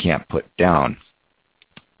what you can't put down.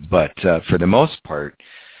 But for the most part,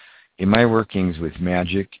 in my workings with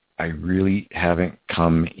magic, I really haven't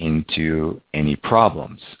come into any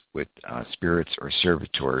problems with spirits or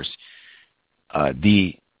servitors.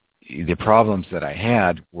 The problems that I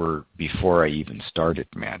had were before I even started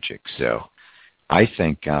magic. So I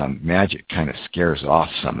think magic kind of scares off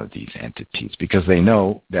some of these entities because they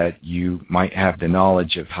know that you might have the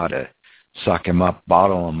knowledge of how to suck them up,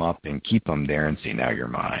 bottle them up, and keep them there and say, now you're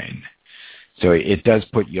mine. So it does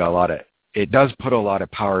put a lot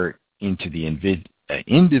of power into the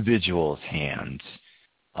individual's hands,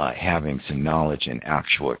 having some knowledge and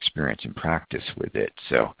actual experience and practice with it.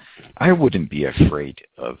 So I wouldn't be afraid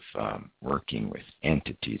of working with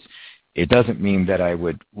entities. It doesn't mean that I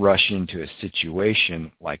would rush into a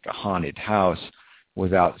situation like a haunted house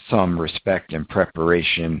without some respect and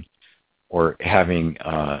preparation or having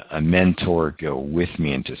a mentor go with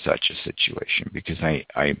me into such a situation, because I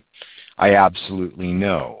absolutely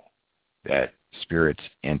know that spirits,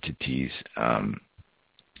 entities,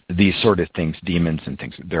 these sort of things, demons and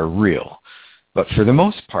things, they're real. But for the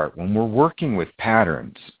most part, when we're working with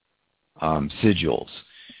patterns, sigils,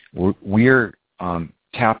 we're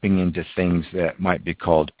tapping into things that might be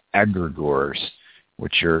called egregores,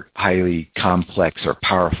 which are highly complex or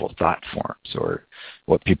powerful thought forms, or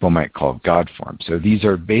what people might call God forms. So these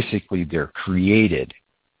are basically, they're created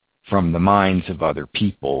from the minds of other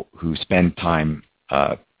people who spend time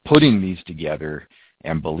putting these together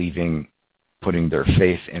and believing, putting their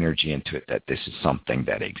faith energy into it, that this is something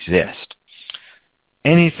that exists.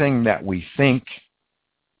 Anything that we think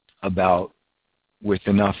about with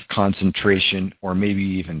enough concentration or maybe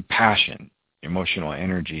even passion, emotional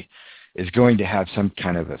energy, is going to have some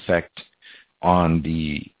kind of effect on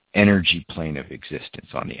the energy plane of existence,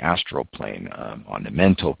 on the astral plane, on the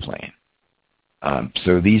mental plane.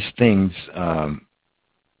 So these things,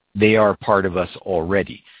 they are part of us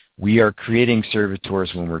already. We are creating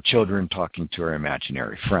servitors when we're children talking to our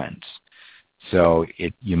imaginary friends. So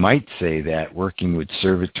you might say that working with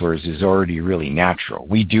servitors is already really natural.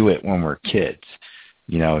 We do it when we're kids.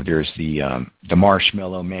 You know, there's the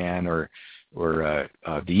Marshmallow Man or the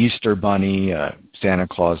Easter Bunny, Santa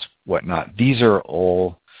Claus, whatnot. These are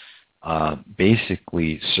all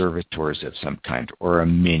basically servitors of some kind, or a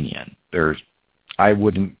minion. I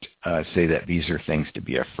wouldn't say that these are things to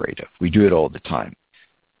be afraid of. We do it all the time.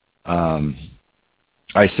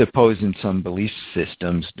 I suppose in some belief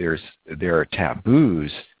systems there are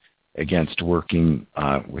taboos against working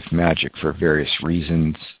with magic for various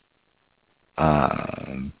reasons,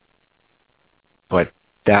 but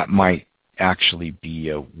that might actually be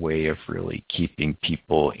a way of really keeping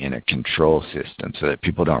people in a control system, so that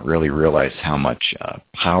people don't really realize how much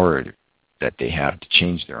power that they have to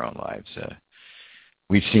change their own lives.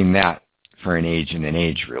 We've seen that for an age and an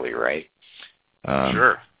age, really, right?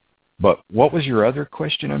 Sure. But what was your other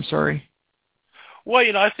question? I'm sorry. Well,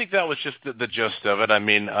 I think that was just the gist of it. I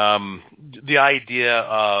mean, the idea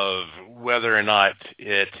of whether or not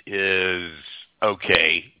it is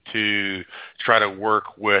okay to try to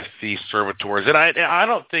work with these servitors. And I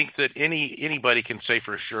don't think that anybody can say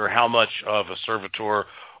for sure how much of a servitor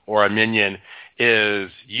or a minion is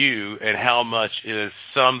you and how much is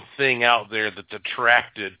something out there that's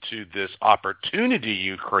attracted to this opportunity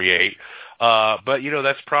you create. But,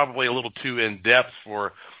 that's probably a little too in-depth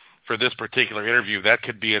for this particular interview. That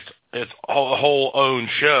could be its whole own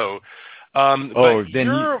show.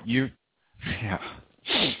 Yeah.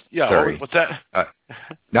 Yeah. Sorry. What's that?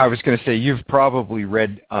 No, I was going to say you've probably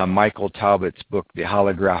read Michael Talbot's book, The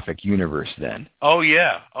Holographic Universe. Then. Oh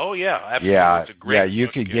yeah. Absolutely. Yeah. It's a great You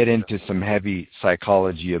book. could get into some heavy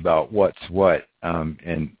psychology about what's what,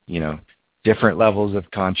 and different levels of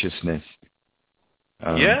consciousness.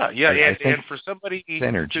 And for somebody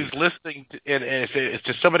who's listening, and if it's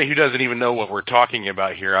to somebody who doesn't even know what we're talking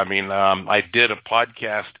about here, I mean, I did a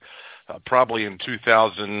podcast probably in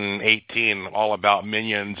 2018 all about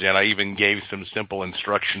minions, and I even gave some simple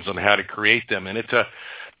instructions on how to create them. And it's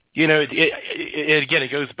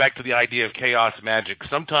it goes back to the idea of chaos magic.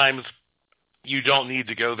 Sometimes you don't need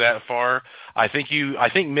to go that far. I think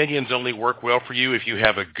minions only work well for you if you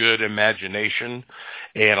have a good imagination,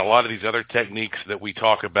 and a lot of these other techniques that we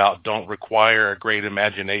talk about don't require a great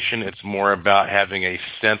imagination. It's more about having a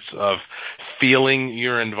sense of feeling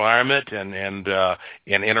your environment and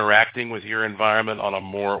interacting with your environment on a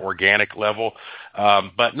more organic level.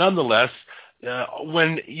 But nonetheless,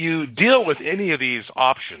 when you deal with any of these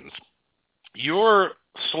options, your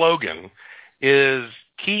slogan is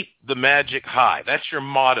keep the magic high. That's your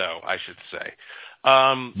motto, I should say.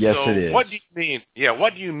 Yes, it is. What do you mean? Yeah,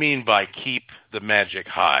 what do you mean by keep the magic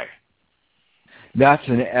high? That's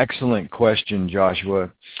an excellent question,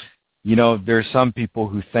 Joshua. There's some people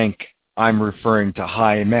who think I'm referring to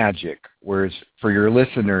high magic, whereas for your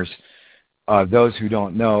listeners, those who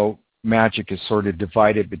don't know, magic is sort of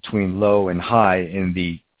divided between low and high in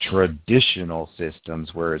the traditional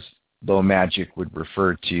systems, whereas low magic would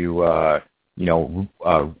refer to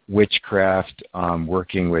witchcraft,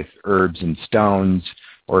 working with herbs and stones,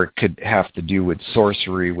 or it could have to do with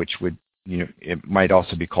sorcery, which would, it might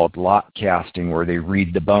also be called lot casting, where they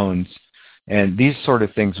read the bones. And these sort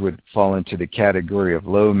of things would fall into the category of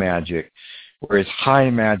low magic, whereas high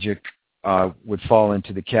magic would fall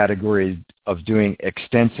into the category of doing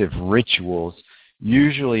extensive rituals,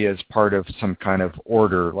 usually as part of some kind of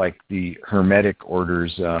order, like the Hermetic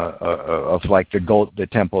orders of like the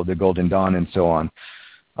Temple of the Golden Dawn and so on,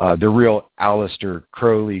 the real Aleister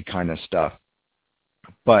Crowley kind of stuff.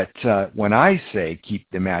 But when I say keep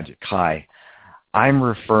the magic high, I'm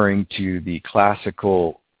referring to the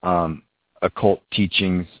classical occult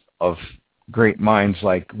teachings of great minds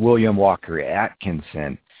like William Walker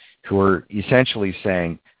Atkinson who are essentially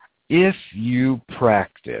saying, if you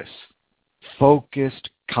practice focused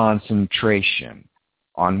concentration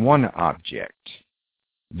on one object,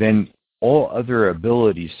 then all other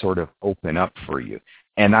abilities sort of open up for you.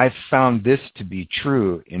 And I've found this to be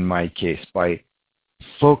true in my case by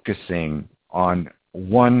focusing on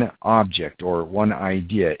one object or one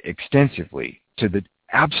idea extensively to the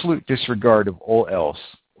absolute disregard of all else,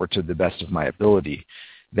 or to the best of my ability,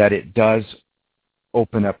 that it does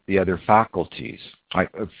open up the other faculties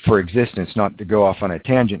for existence. Not to go off on a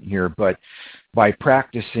tangent here, but by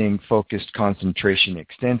practicing focused concentration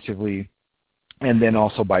extensively, and then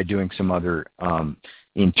also by doing some other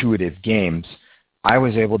intuitive games, I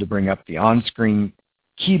was able to bring up the on-screen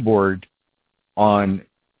keyboard on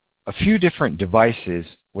a few different devices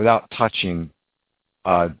without touching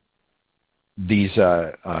these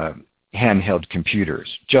handheld computers,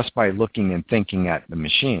 just by looking and thinking at the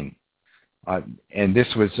machine. And this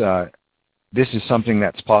is something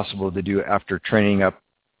that's possible to do after training up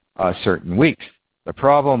certain weeks. The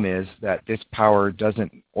problem is that this power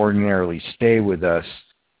doesn't ordinarily stay with us.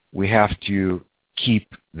 We have to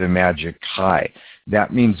keep the magic high.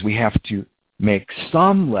 That means we have to make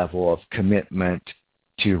some level of commitment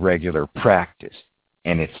to regular practice.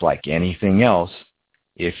 And it's like anything else.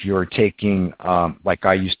 If you're taking, like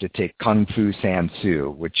I used to take Kung Fu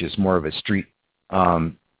Sansu, which is more of a street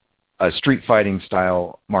fighting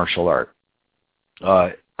style martial art.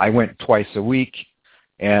 I went twice a week,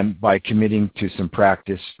 and by committing to some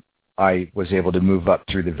practice, I was able to move up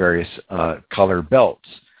through the various color belts.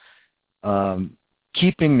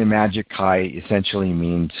 Keeping the magic high essentially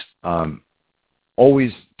means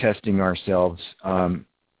always testing ourselves,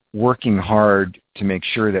 working hard to make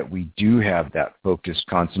sure that we do have that focused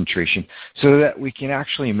concentration so that we can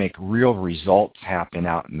actually make real results happen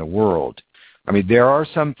out in the world. I mean, there are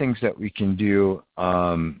some things that we can do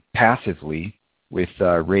passively with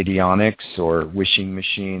radionics or wishing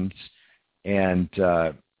machines, and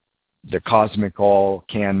the cosmic all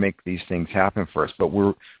can make these things happen for us. But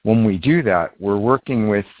when we do that, we're working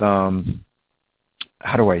with, how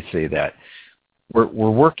do I say that?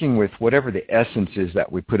 We're working with whatever the essence is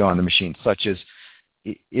that we put on the machine, such as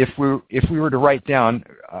if we were to write down,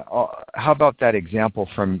 how about that example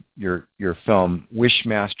from your film,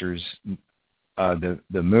 Wishmasters, the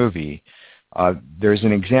movie? There's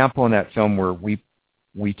an example in that film where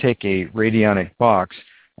we take a radionic box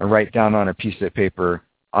and write down on a piece of paper,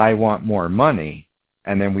 I want more money,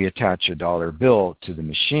 and then we attach a dollar bill to the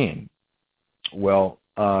machine. Well,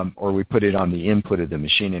 or we put it on the input of the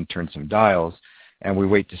machine and turn some dials, and we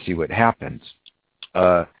wait to see what happens.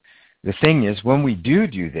 The thing is, when we do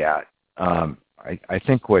that, I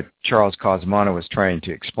think what Charles Cosmano was trying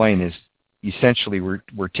to explain is essentially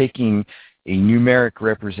we're taking a numeric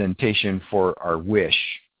representation for our wish,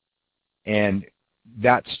 and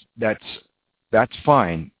that's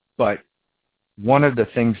fine. But one of the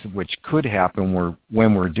things which could happen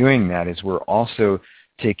when we're doing that is we're also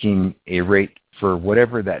taking a rate for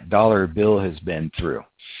whatever that dollar bill has been through.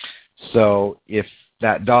 So if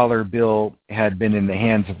that dollar bill had been in the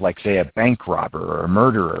hands of, like, say, a bank robber or a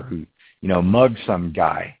murderer who, mugged some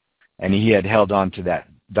guy, and he had held on to that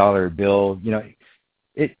dollar bill,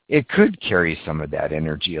 it could carry some of that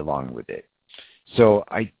energy along with it. So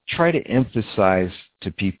I try to emphasize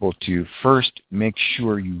to people to first make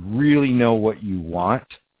sure you really know what you want,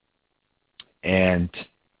 and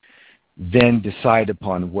then decide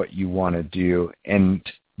upon what you want to do, and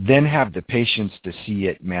then have the patience to see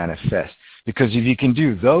it manifest. Because if you can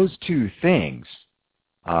do those two things,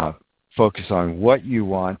 focus on what you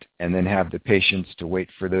want and then have the patience to wait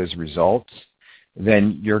for those results,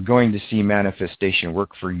 then you're going to see manifestation work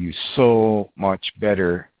for you so much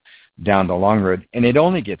better down the long road. And it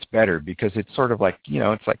only gets better because it's sort of like,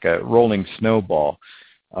 it's like a rolling snowball.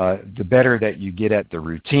 The better that you get at the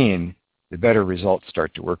routine, the better results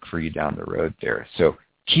start to work for you down the road there. So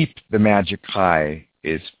keep the magic high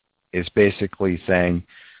is basically saying,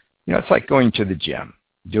 it's like going to the gym,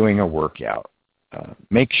 doing a workout.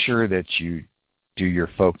 Make sure that you do your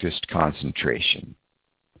focused concentration.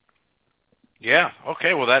 Yeah,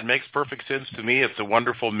 okay, well, that makes perfect sense to me. It's a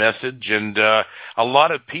wonderful message, and a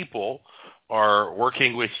lot of people are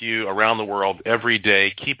working with you around the world every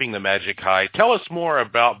day, keeping the magic high. Tell us more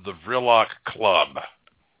about the Vrilok Club.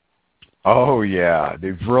 Oh, yeah,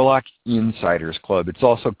 the Vrilok Insiders Club. It's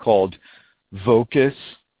also called VOCUS.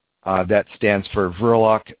 That stands for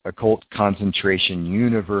Vrilok Occult Concentration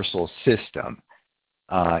Universal System.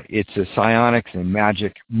 It's a psionics and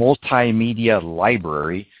magic multimedia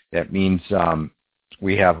library. That means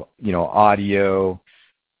we have, audio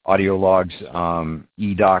logs,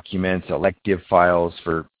 e-documents, elective files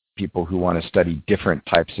for people who want to study different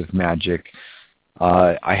types of magic.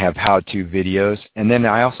 I have how-to videos. And then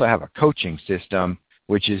I also have a coaching system,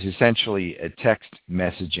 which is essentially a text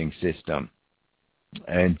messaging system.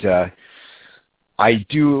 And I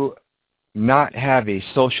do not have a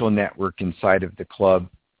social network inside of the club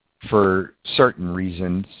for certain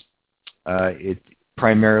reasons. It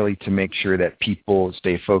primarily to make sure that people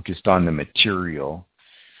stay focused on the material.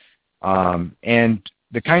 And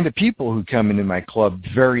the kind of people who come into my club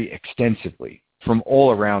vary extensively from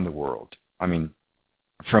all around the world. I mean,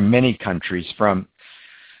 from many countries, from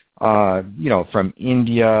from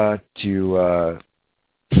India to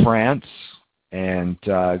France and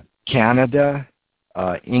Canada,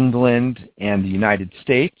 England, and the United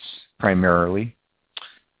States primarily.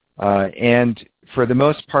 And for the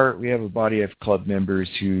most part, we have a body of club members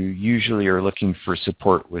who usually are looking for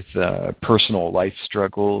support with personal life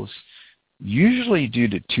struggles, usually due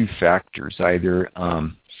to two factors. Either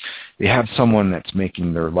they have someone that's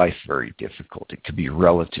making their life very difficult. It could be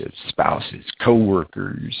relatives, spouses,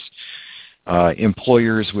 coworkers,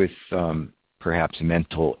 employers with perhaps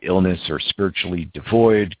mental illness or spiritually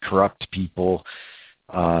devoid, corrupt people,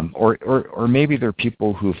 or maybe they're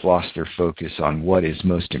people who've lost their focus on what is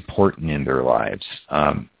most important in their lives,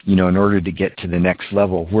 in order to get to the next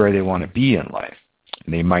level where they want to be in life.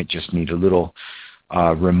 And they might just need a little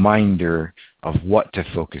reminder of what to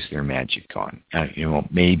focus their magic on.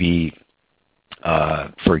 Maybe,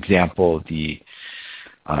 for example, the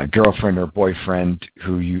girlfriend or boyfriend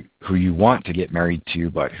who you want to get married to,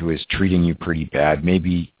 but who is treating you pretty bad.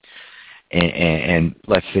 Maybe, and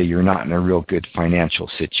let's say you're not in a real good financial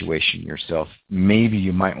situation yourself. Maybe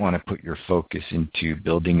you might want to put your focus into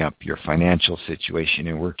building up your financial situation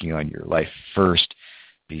and working on your life first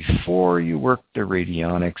before you work the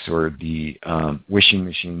radionics or the wishing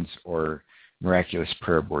machines or miraculous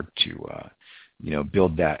prayer board to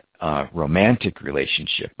build that romantic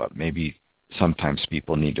relationship up. Maybe sometimes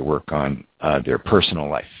people need to work on their personal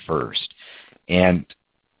life first. And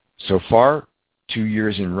so far, 2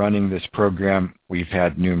 years in running this program, we've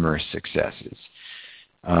had numerous successes.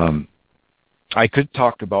 I could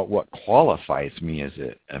talk about what qualifies me as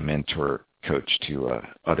a mentor coach to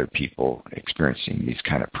other people experiencing these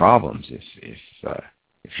kind of problems,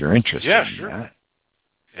 if you're interested in sure. that.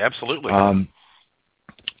 Absolutely.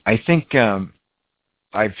 I think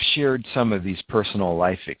I've shared some of these personal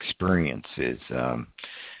life experiences.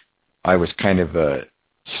 I was kind of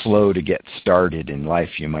slow to get started in life,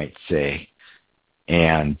 you might say.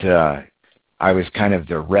 And I was kind of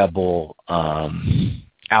the rebel,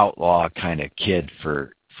 outlaw kind of kid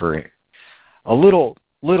for a little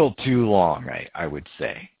too long, I would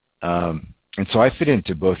say. And so I fit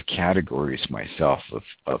into both categories myself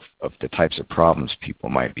of the types of problems people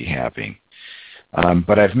might be having.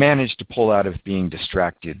 But I've managed to pull out of being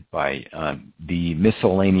distracted by the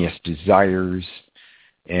miscellaneous desires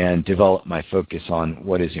and develop my focus on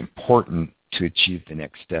what is important to achieve the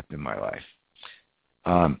next step in my life.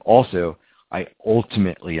 Also, I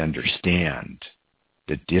ultimately understand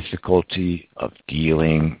the difficulty of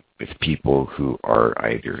dealing with people who are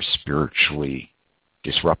either spiritually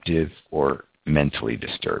disruptive or mentally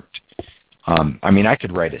disturbed. I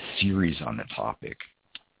could write a series on the topic,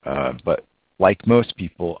 but like most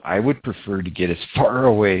people, I would prefer to get as far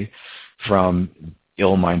away from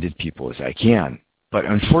ill-minded people as I can. But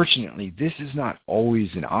unfortunately, this is not always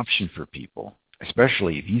an option for people,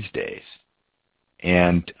 especially these days.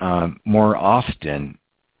 And more often,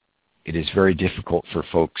 it is very difficult for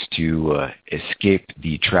folks to escape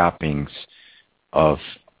the trappings of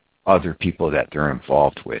other people that they're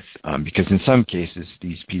involved with. Because in some cases,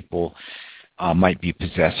 these people might be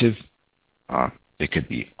possessive. They could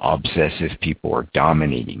be obsessive people or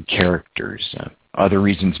dominating characters. Other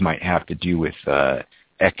reasons might have to do with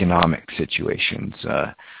economic situations,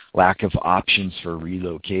 lack of options for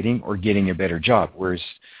relocating or getting a better job. Whereas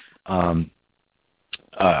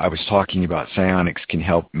I was talking about psionics can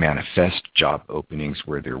help manifest job openings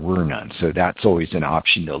where there were none. So that's always an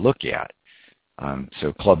option to look at.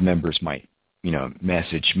 So club members might,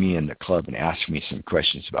 message me in the club and ask me some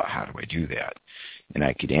questions about how do I do that, and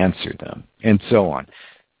I could answer them, and so on.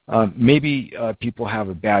 Maybe people have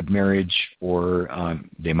a bad marriage, or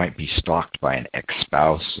they might be stalked by an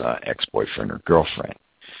ex-spouse, ex-boyfriend, or girlfriend.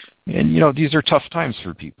 And, these are tough times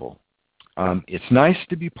for people. It's nice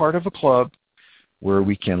to be part of a club where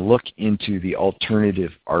we can look into the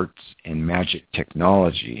alternative arts and magic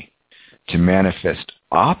technology to manifest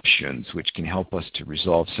options which can help us to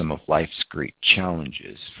resolve some of life's great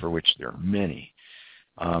challenges, for which there are many.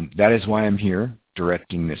 That is why I'm here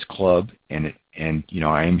directing this club, and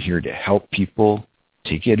I am here to help people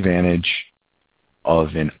take advantage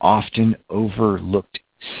of an often overlooked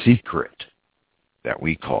secret that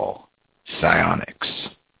we call psionics.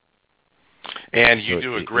 And you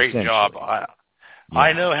do a great job.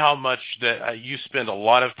 I know how much that you spend a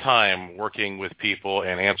lot of time working with people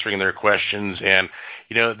and answering their questions, and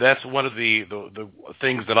that's one of the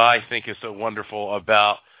things that I think is so wonderful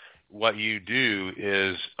about what you do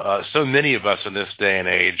is so many of us in this day and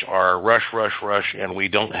age are rush, and we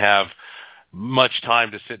don't have much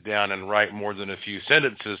time to sit down and write more than a few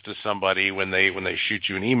sentences to somebody when they shoot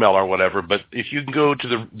you an email or whatever. But if you can go to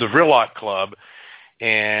the Vrilok Club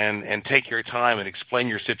and take your time and explain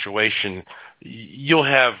your situation, you'll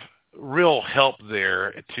have real help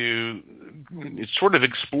there to sort of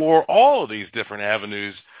explore all of these different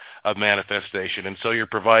avenues of manifestation. And so you're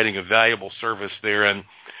providing a valuable service there. And,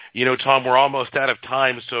 Tom, we're almost out of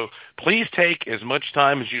time, so please take as much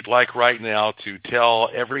time as you'd like right now to tell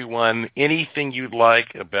everyone anything you'd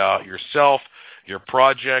like about yourself, your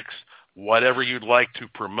projects, whatever you'd like to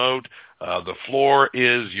promote. The floor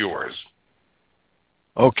is yours.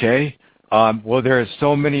 Okay. Well, there are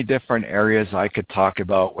so many different areas I could talk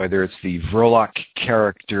about, whether it's the Vrilok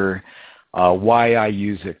character, why I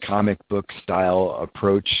use a comic book style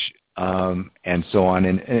approach, and so on.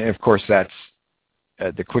 And of course, that's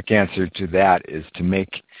the quick answer to that is to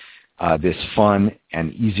make this fun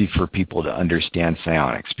and easy for people to understand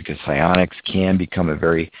psionics, because psionics can become a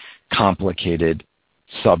very complicated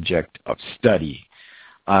subject of study.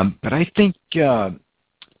 But I think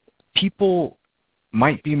people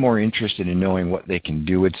might be more interested in knowing what they can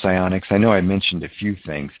do with psionics. I know I mentioned a few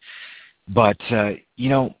things, but,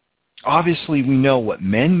 obviously we know what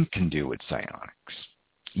men can do with psionics.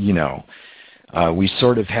 We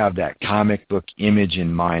sort of have that comic book image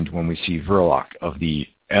in mind when we see Vrilok of the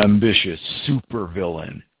ambitious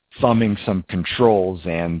supervillain thumbing some controls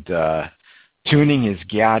and tuning his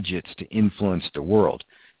gadgets to influence the world.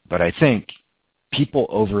 But I think people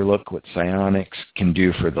overlook what psionics can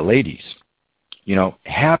do for the ladies.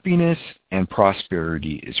 Happiness and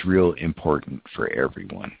prosperity is real important for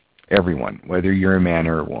everyone, whether you're a man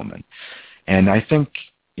or a woman. And I think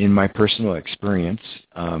in my personal experience,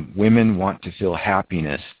 women want to feel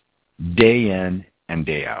happiness day in and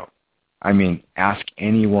day out. I mean, ask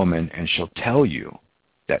any woman and she'll tell you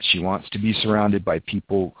that she wants to be surrounded by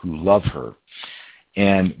people who love her.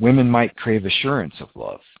 And women might crave assurance of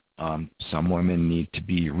love. Some women need to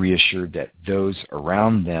be reassured that those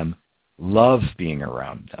around them love being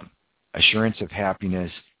around them, assurance of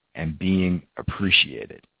happiness and being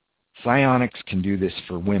appreciated. Psionics can do this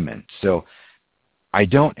for women. So I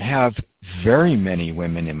don't have very many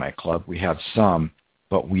women in my club. We have some,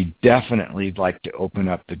 but we definitely like to open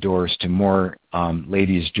up the doors to more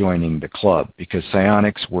ladies joining the club, because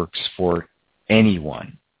psionics works for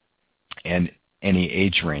anyone and any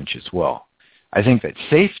age range as well. I think that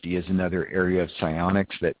safety is another area of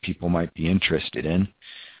psionics that people might be interested in.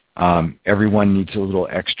 Everyone needs a little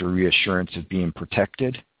extra reassurance of being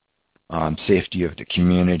protected. Safety of the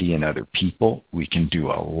community and other people. We can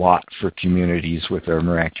do a lot for communities with our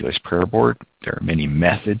Miraculous Prayer Board. There are many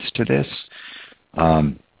methods to this.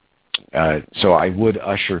 So I would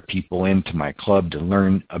usher people into my club to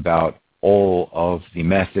learn about all of the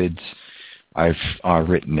methods. I've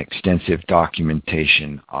written extensive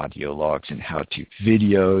documentation, audio logs, and how-to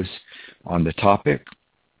videos on the topic.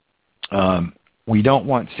 We don't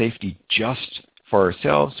want safety just for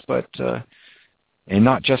ourselves, but and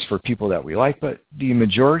not just for people that we like, but the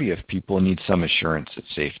majority of people need some assurance of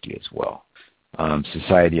safety as well.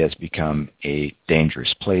 Society has become a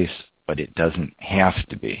dangerous place, but it doesn't have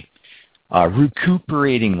to be.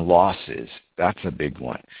 Recuperating losses, that's a big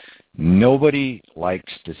one. Nobody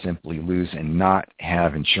likes to simply lose and not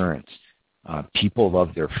have insurance. People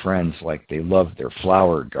love their friends like they love their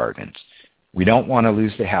flower gardens. We don't want to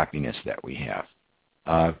lose the happiness that we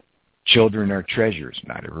have. Children are treasures.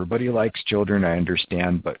 Not everybody likes children, I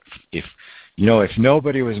understand, but if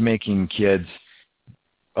nobody was making kids,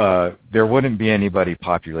 there wouldn't be anybody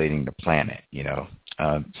populating the planet,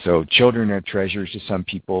 So children are treasures to some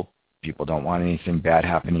people. People don't want anything bad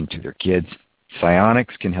happening to their kids.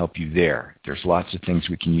 Psionics can help you there. There's lots of things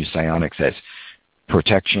we can use psionics as: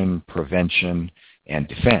 protection, prevention, and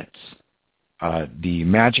defense. The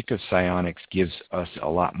magic of psionics gives us a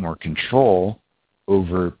lot more control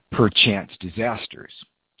over perchance disasters.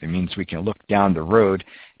 It means we can look down the road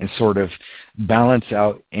and sort of balance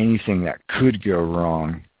out anything that could go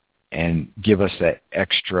wrong and give us that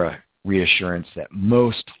extra reassurance that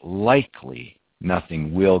most likely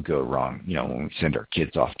nothing will go wrong. When we send our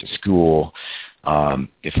kids off to school,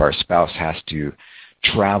 if our spouse has to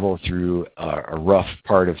travel through a rough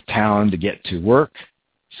part of town to get to work,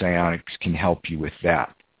 psionics can help you with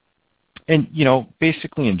that. And,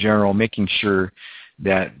 basically in general, making sure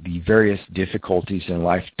that the various difficulties in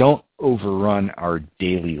life don't overrun our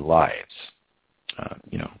daily lives.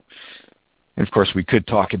 And of course, we could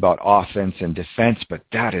talk about offense and defense, but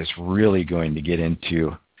that is really going to get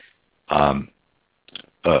into a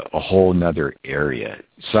whole nother area.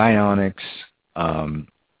 Psionics,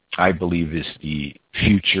 I believe, is the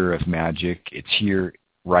future of magic. It's here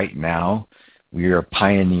right now. We are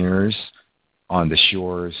pioneers on the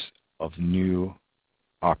shores of new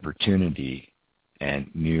opportunity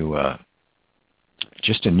and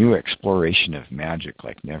just a new exploration of magic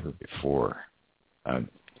like never before. And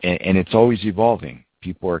it's always evolving.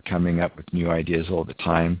 People are coming up with new ideas all the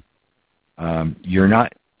time. You're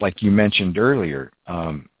not, like you mentioned earlier,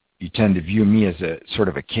 you tend to view me as a sort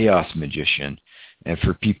of a chaos magician. And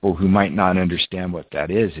for people who might not understand what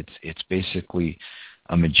that is, it's basically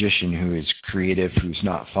a magician who is creative, who's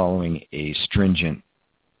not following a stringent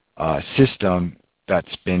system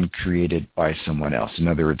that's been created by someone else. In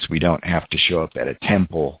other words, we don't have to show up at a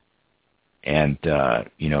temple and,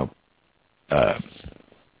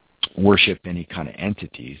 worship any kind of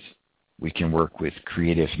entities. We can work with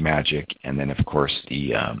creative magic, and then, of course,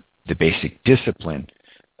 the basic discipline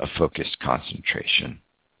of focused concentration.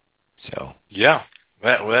 So yeah,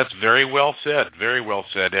 that's very well said. Very well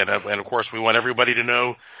said. And of course, we want everybody to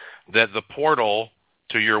know that the portal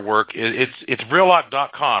to your work it's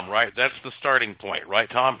Vrilok.com, right? That's the starting point, right,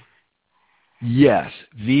 Tom? Yes,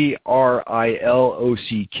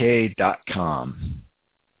 VRILOCK.com.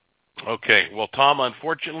 Okay. Well, Tom,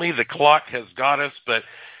 unfortunately, the clock has got us, but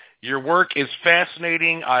your work is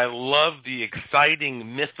fascinating. I love the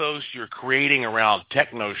exciting mythos you're creating around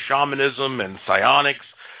techno-shamanism and psionics.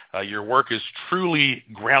 Your work is truly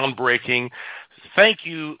groundbreaking. Thank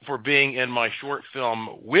you for being in my short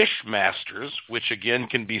film, Wishmasters, which, again,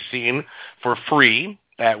 can be seen for free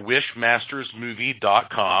at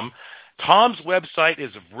wishmastersmovie.com. Tom's website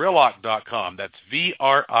is Vrilok.com. That's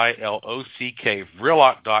VRILOCK,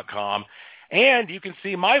 Vrilok.com. And you can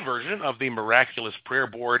see my version of the Miraculous Prayer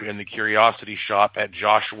Board in the Curiosity Shop at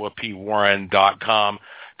JoshuaPWarren.com.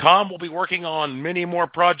 Tom will be working on many more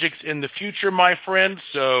projects in the future, my friend.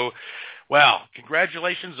 So, well,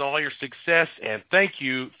 congratulations on all your success, and thank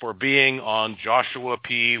you for being on Joshua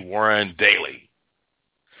P. Warren Daily.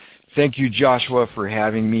 Thank you, Joshua, for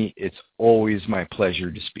having me. It's always my pleasure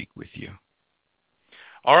to speak with you.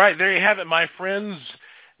 All right, there you have it, my friends.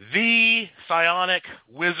 The Psionic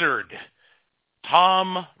Wizard,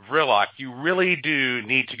 Tom Vrilok. You really do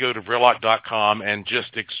need to go to Vrilok.com and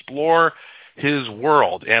just explore his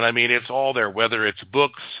world. And, I mean, it's all there, whether it's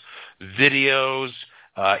books, videos,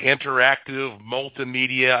 interactive,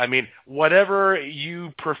 multimedia. I mean, whatever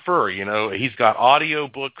you prefer. He's got audio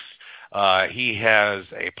books. He has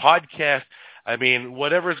a podcast. I mean,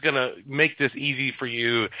 whatever's going to make this easy for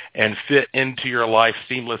you and fit into your life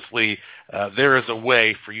seamlessly, there is a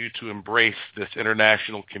way for you to embrace this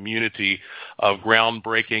international community of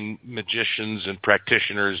groundbreaking magicians and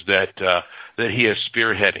practitioners that he is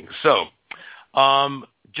spearheading. So,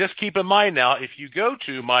 just keep in mind now, if you go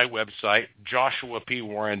to my website,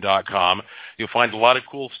 JoshuaPWarren.com, you'll find a lot of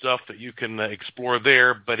cool stuff that you can explore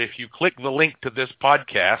there. But if you click the link to this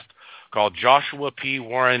podcast called Joshua P.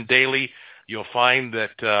 Warren Daily, you'll find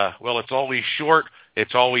that, it's always short,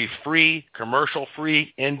 it's always free,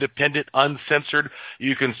 commercial-free, independent, uncensored.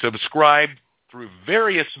 You can subscribe through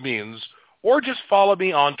various means, or just follow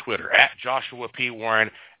me on Twitter, at Joshua P. Warren,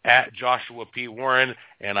 at Joshua P. Warren,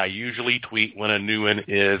 and I usually tweet when a new one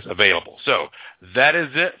is available. So that is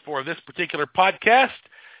it for this particular podcast.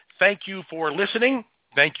 Thank you for listening.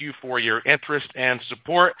 Thank you for your interest and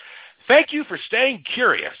support. Thank you for staying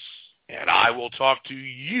curious, and I will talk to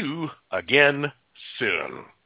you again soon.